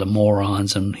a lot of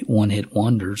morons and one-hit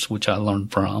wonders, which I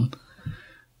learned from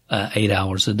 8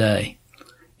 hours a day.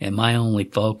 And my only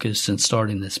focus in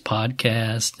starting this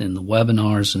podcast and the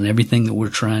webinars and everything that we're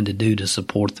trying to do to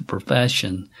support the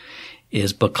profession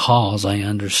is because I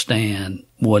understand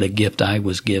what a gift I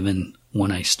was given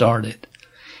when I started.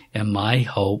 And my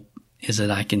hope is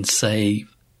that I can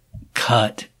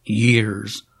cut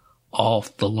years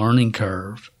off the learning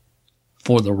curve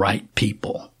for the right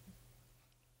people,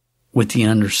 with the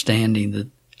understanding that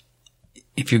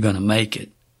if you're going to make it,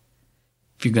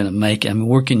 I mean,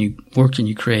 where can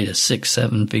you create a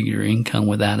 6-7 figure income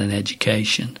without an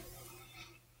education?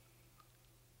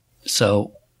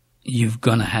 So you're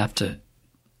going to have to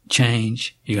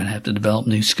change. You're going to have to develop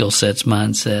new skill sets,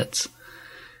 mindsets.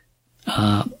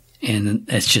 And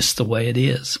that's just the way it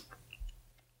is.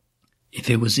 If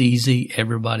it was easy,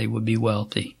 everybody would be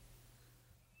wealthy.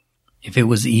 If it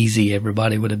was easy,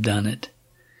 everybody would have done it.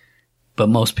 But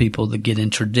most people that get in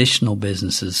traditional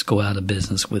businesses go out of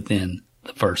business within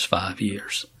the first 5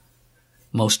 years.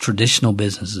 Most traditional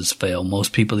businesses fail.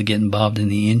 Most people that get involved in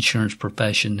the insurance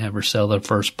profession never sell their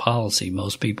first policy.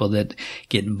 Most people that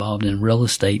get involved in real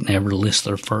estate never list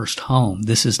their first home.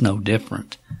 This is no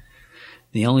different.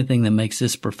 The only thing that makes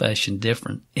this profession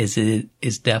different is it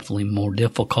is definitely more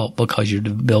difficult because you're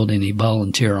building a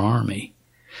volunteer army.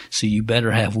 So you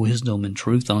better have wisdom and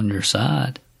truth on your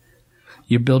side.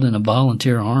 You're building a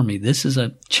volunteer army. This is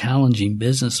a challenging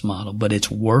business model, but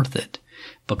it's worth it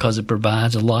because it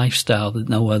provides a lifestyle that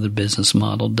no other business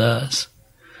model does.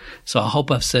 So I hope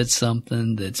I've said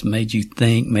something that's made you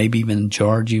think, maybe even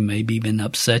jarred you, maybe even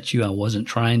upset you. I wasn't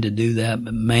trying to do that,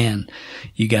 but man,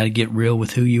 you got to get real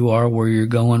with who you are, where you're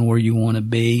going, where you want to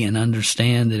be, and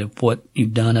understand that if what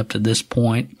you've done up to this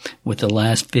point with the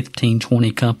last 15,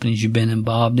 20 companies you've been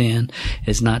involved in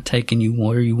is not taking you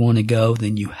where you want to go,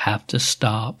 then you have to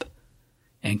stop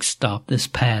this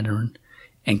pattern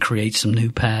and create some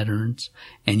new patterns,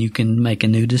 and you can make a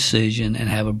new decision and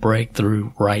have a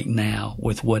breakthrough right now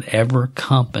with whatever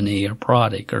company or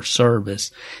product or service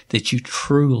that you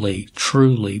truly,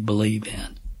 truly believe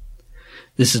in.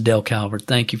 This is Dale Calvert.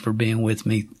 Thank you for being with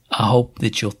me. I hope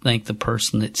that you'll thank the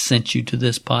person that sent you to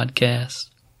this podcast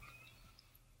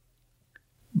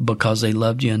because they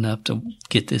loved you enough to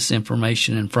get this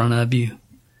information in front of you.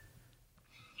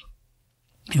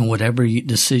 And whatever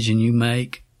decision you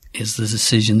make is the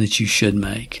decision that you should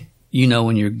make. You know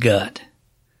in your gut.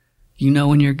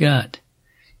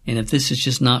 And if this is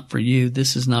just not for you,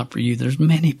 this is not for you. There's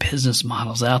many business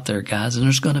models out there, guys, and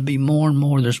there's going to be more and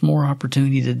more. There's more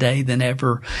opportunity today than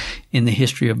ever in the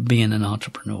history of being an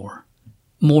entrepreneur.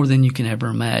 More than you can ever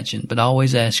imagine. But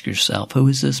always ask yourself, who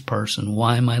is this person?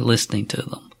 Why am I listening to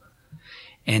them?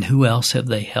 And who else have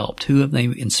they helped? Who have they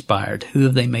inspired? Who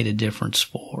have they made a difference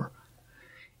for?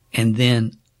 And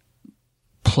then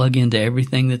plug into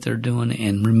everything that they're doing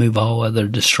and remove all other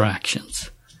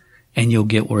distractions. And you'll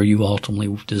get where you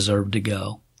ultimately deserve to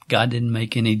go. God didn't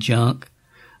make any junk.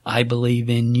 I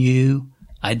believe in you.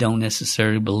 I don't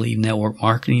necessarily believe network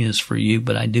marketing is for you,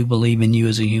 but I do believe in you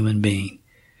as a human being.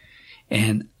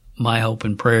 And my hope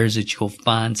and prayer is that you'll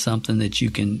find something that you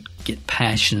can get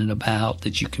passionate about,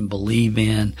 that you can believe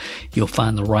in. You'll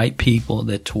find the right people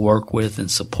that to work with and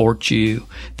support you,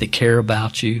 that care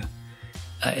about you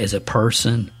as a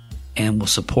person and will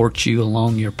support you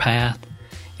along your path,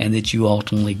 and that you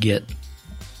ultimately get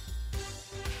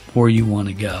where you want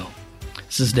to go.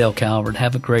 This is Dale Calvert.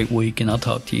 Have a great week, and I'll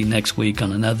talk to you next week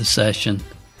on another session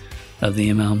of the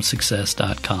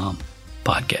MLMSuccess.com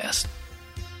podcast.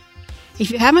 If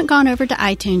you haven't gone over to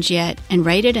iTunes yet and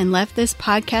rated and left this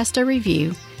podcast a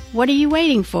review, what are you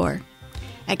waiting for?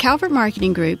 At Calvert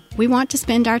Marketing Group, we want to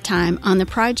spend our time on the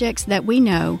projects that we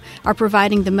know are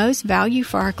providing the most value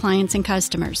for our clients and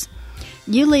customers.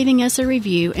 You leaving us a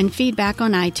review and feedback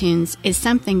on iTunes is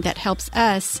something that helps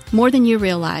us more than you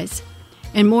realize.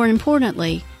 And more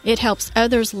importantly, it helps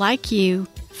others like you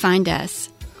find us.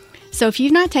 So if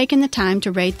you've not taken the time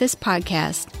to rate this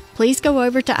podcast, please go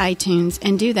over to iTunes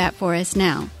and do that for us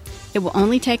now. It will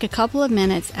only take a couple of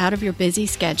minutes out of your busy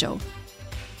schedule.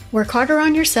 Work harder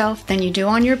on yourself than you do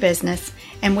on your business,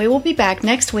 and we will be back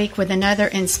next week with another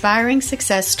inspiring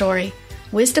success story,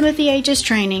 wisdom of the ages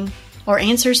training, or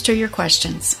answers to your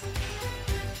questions.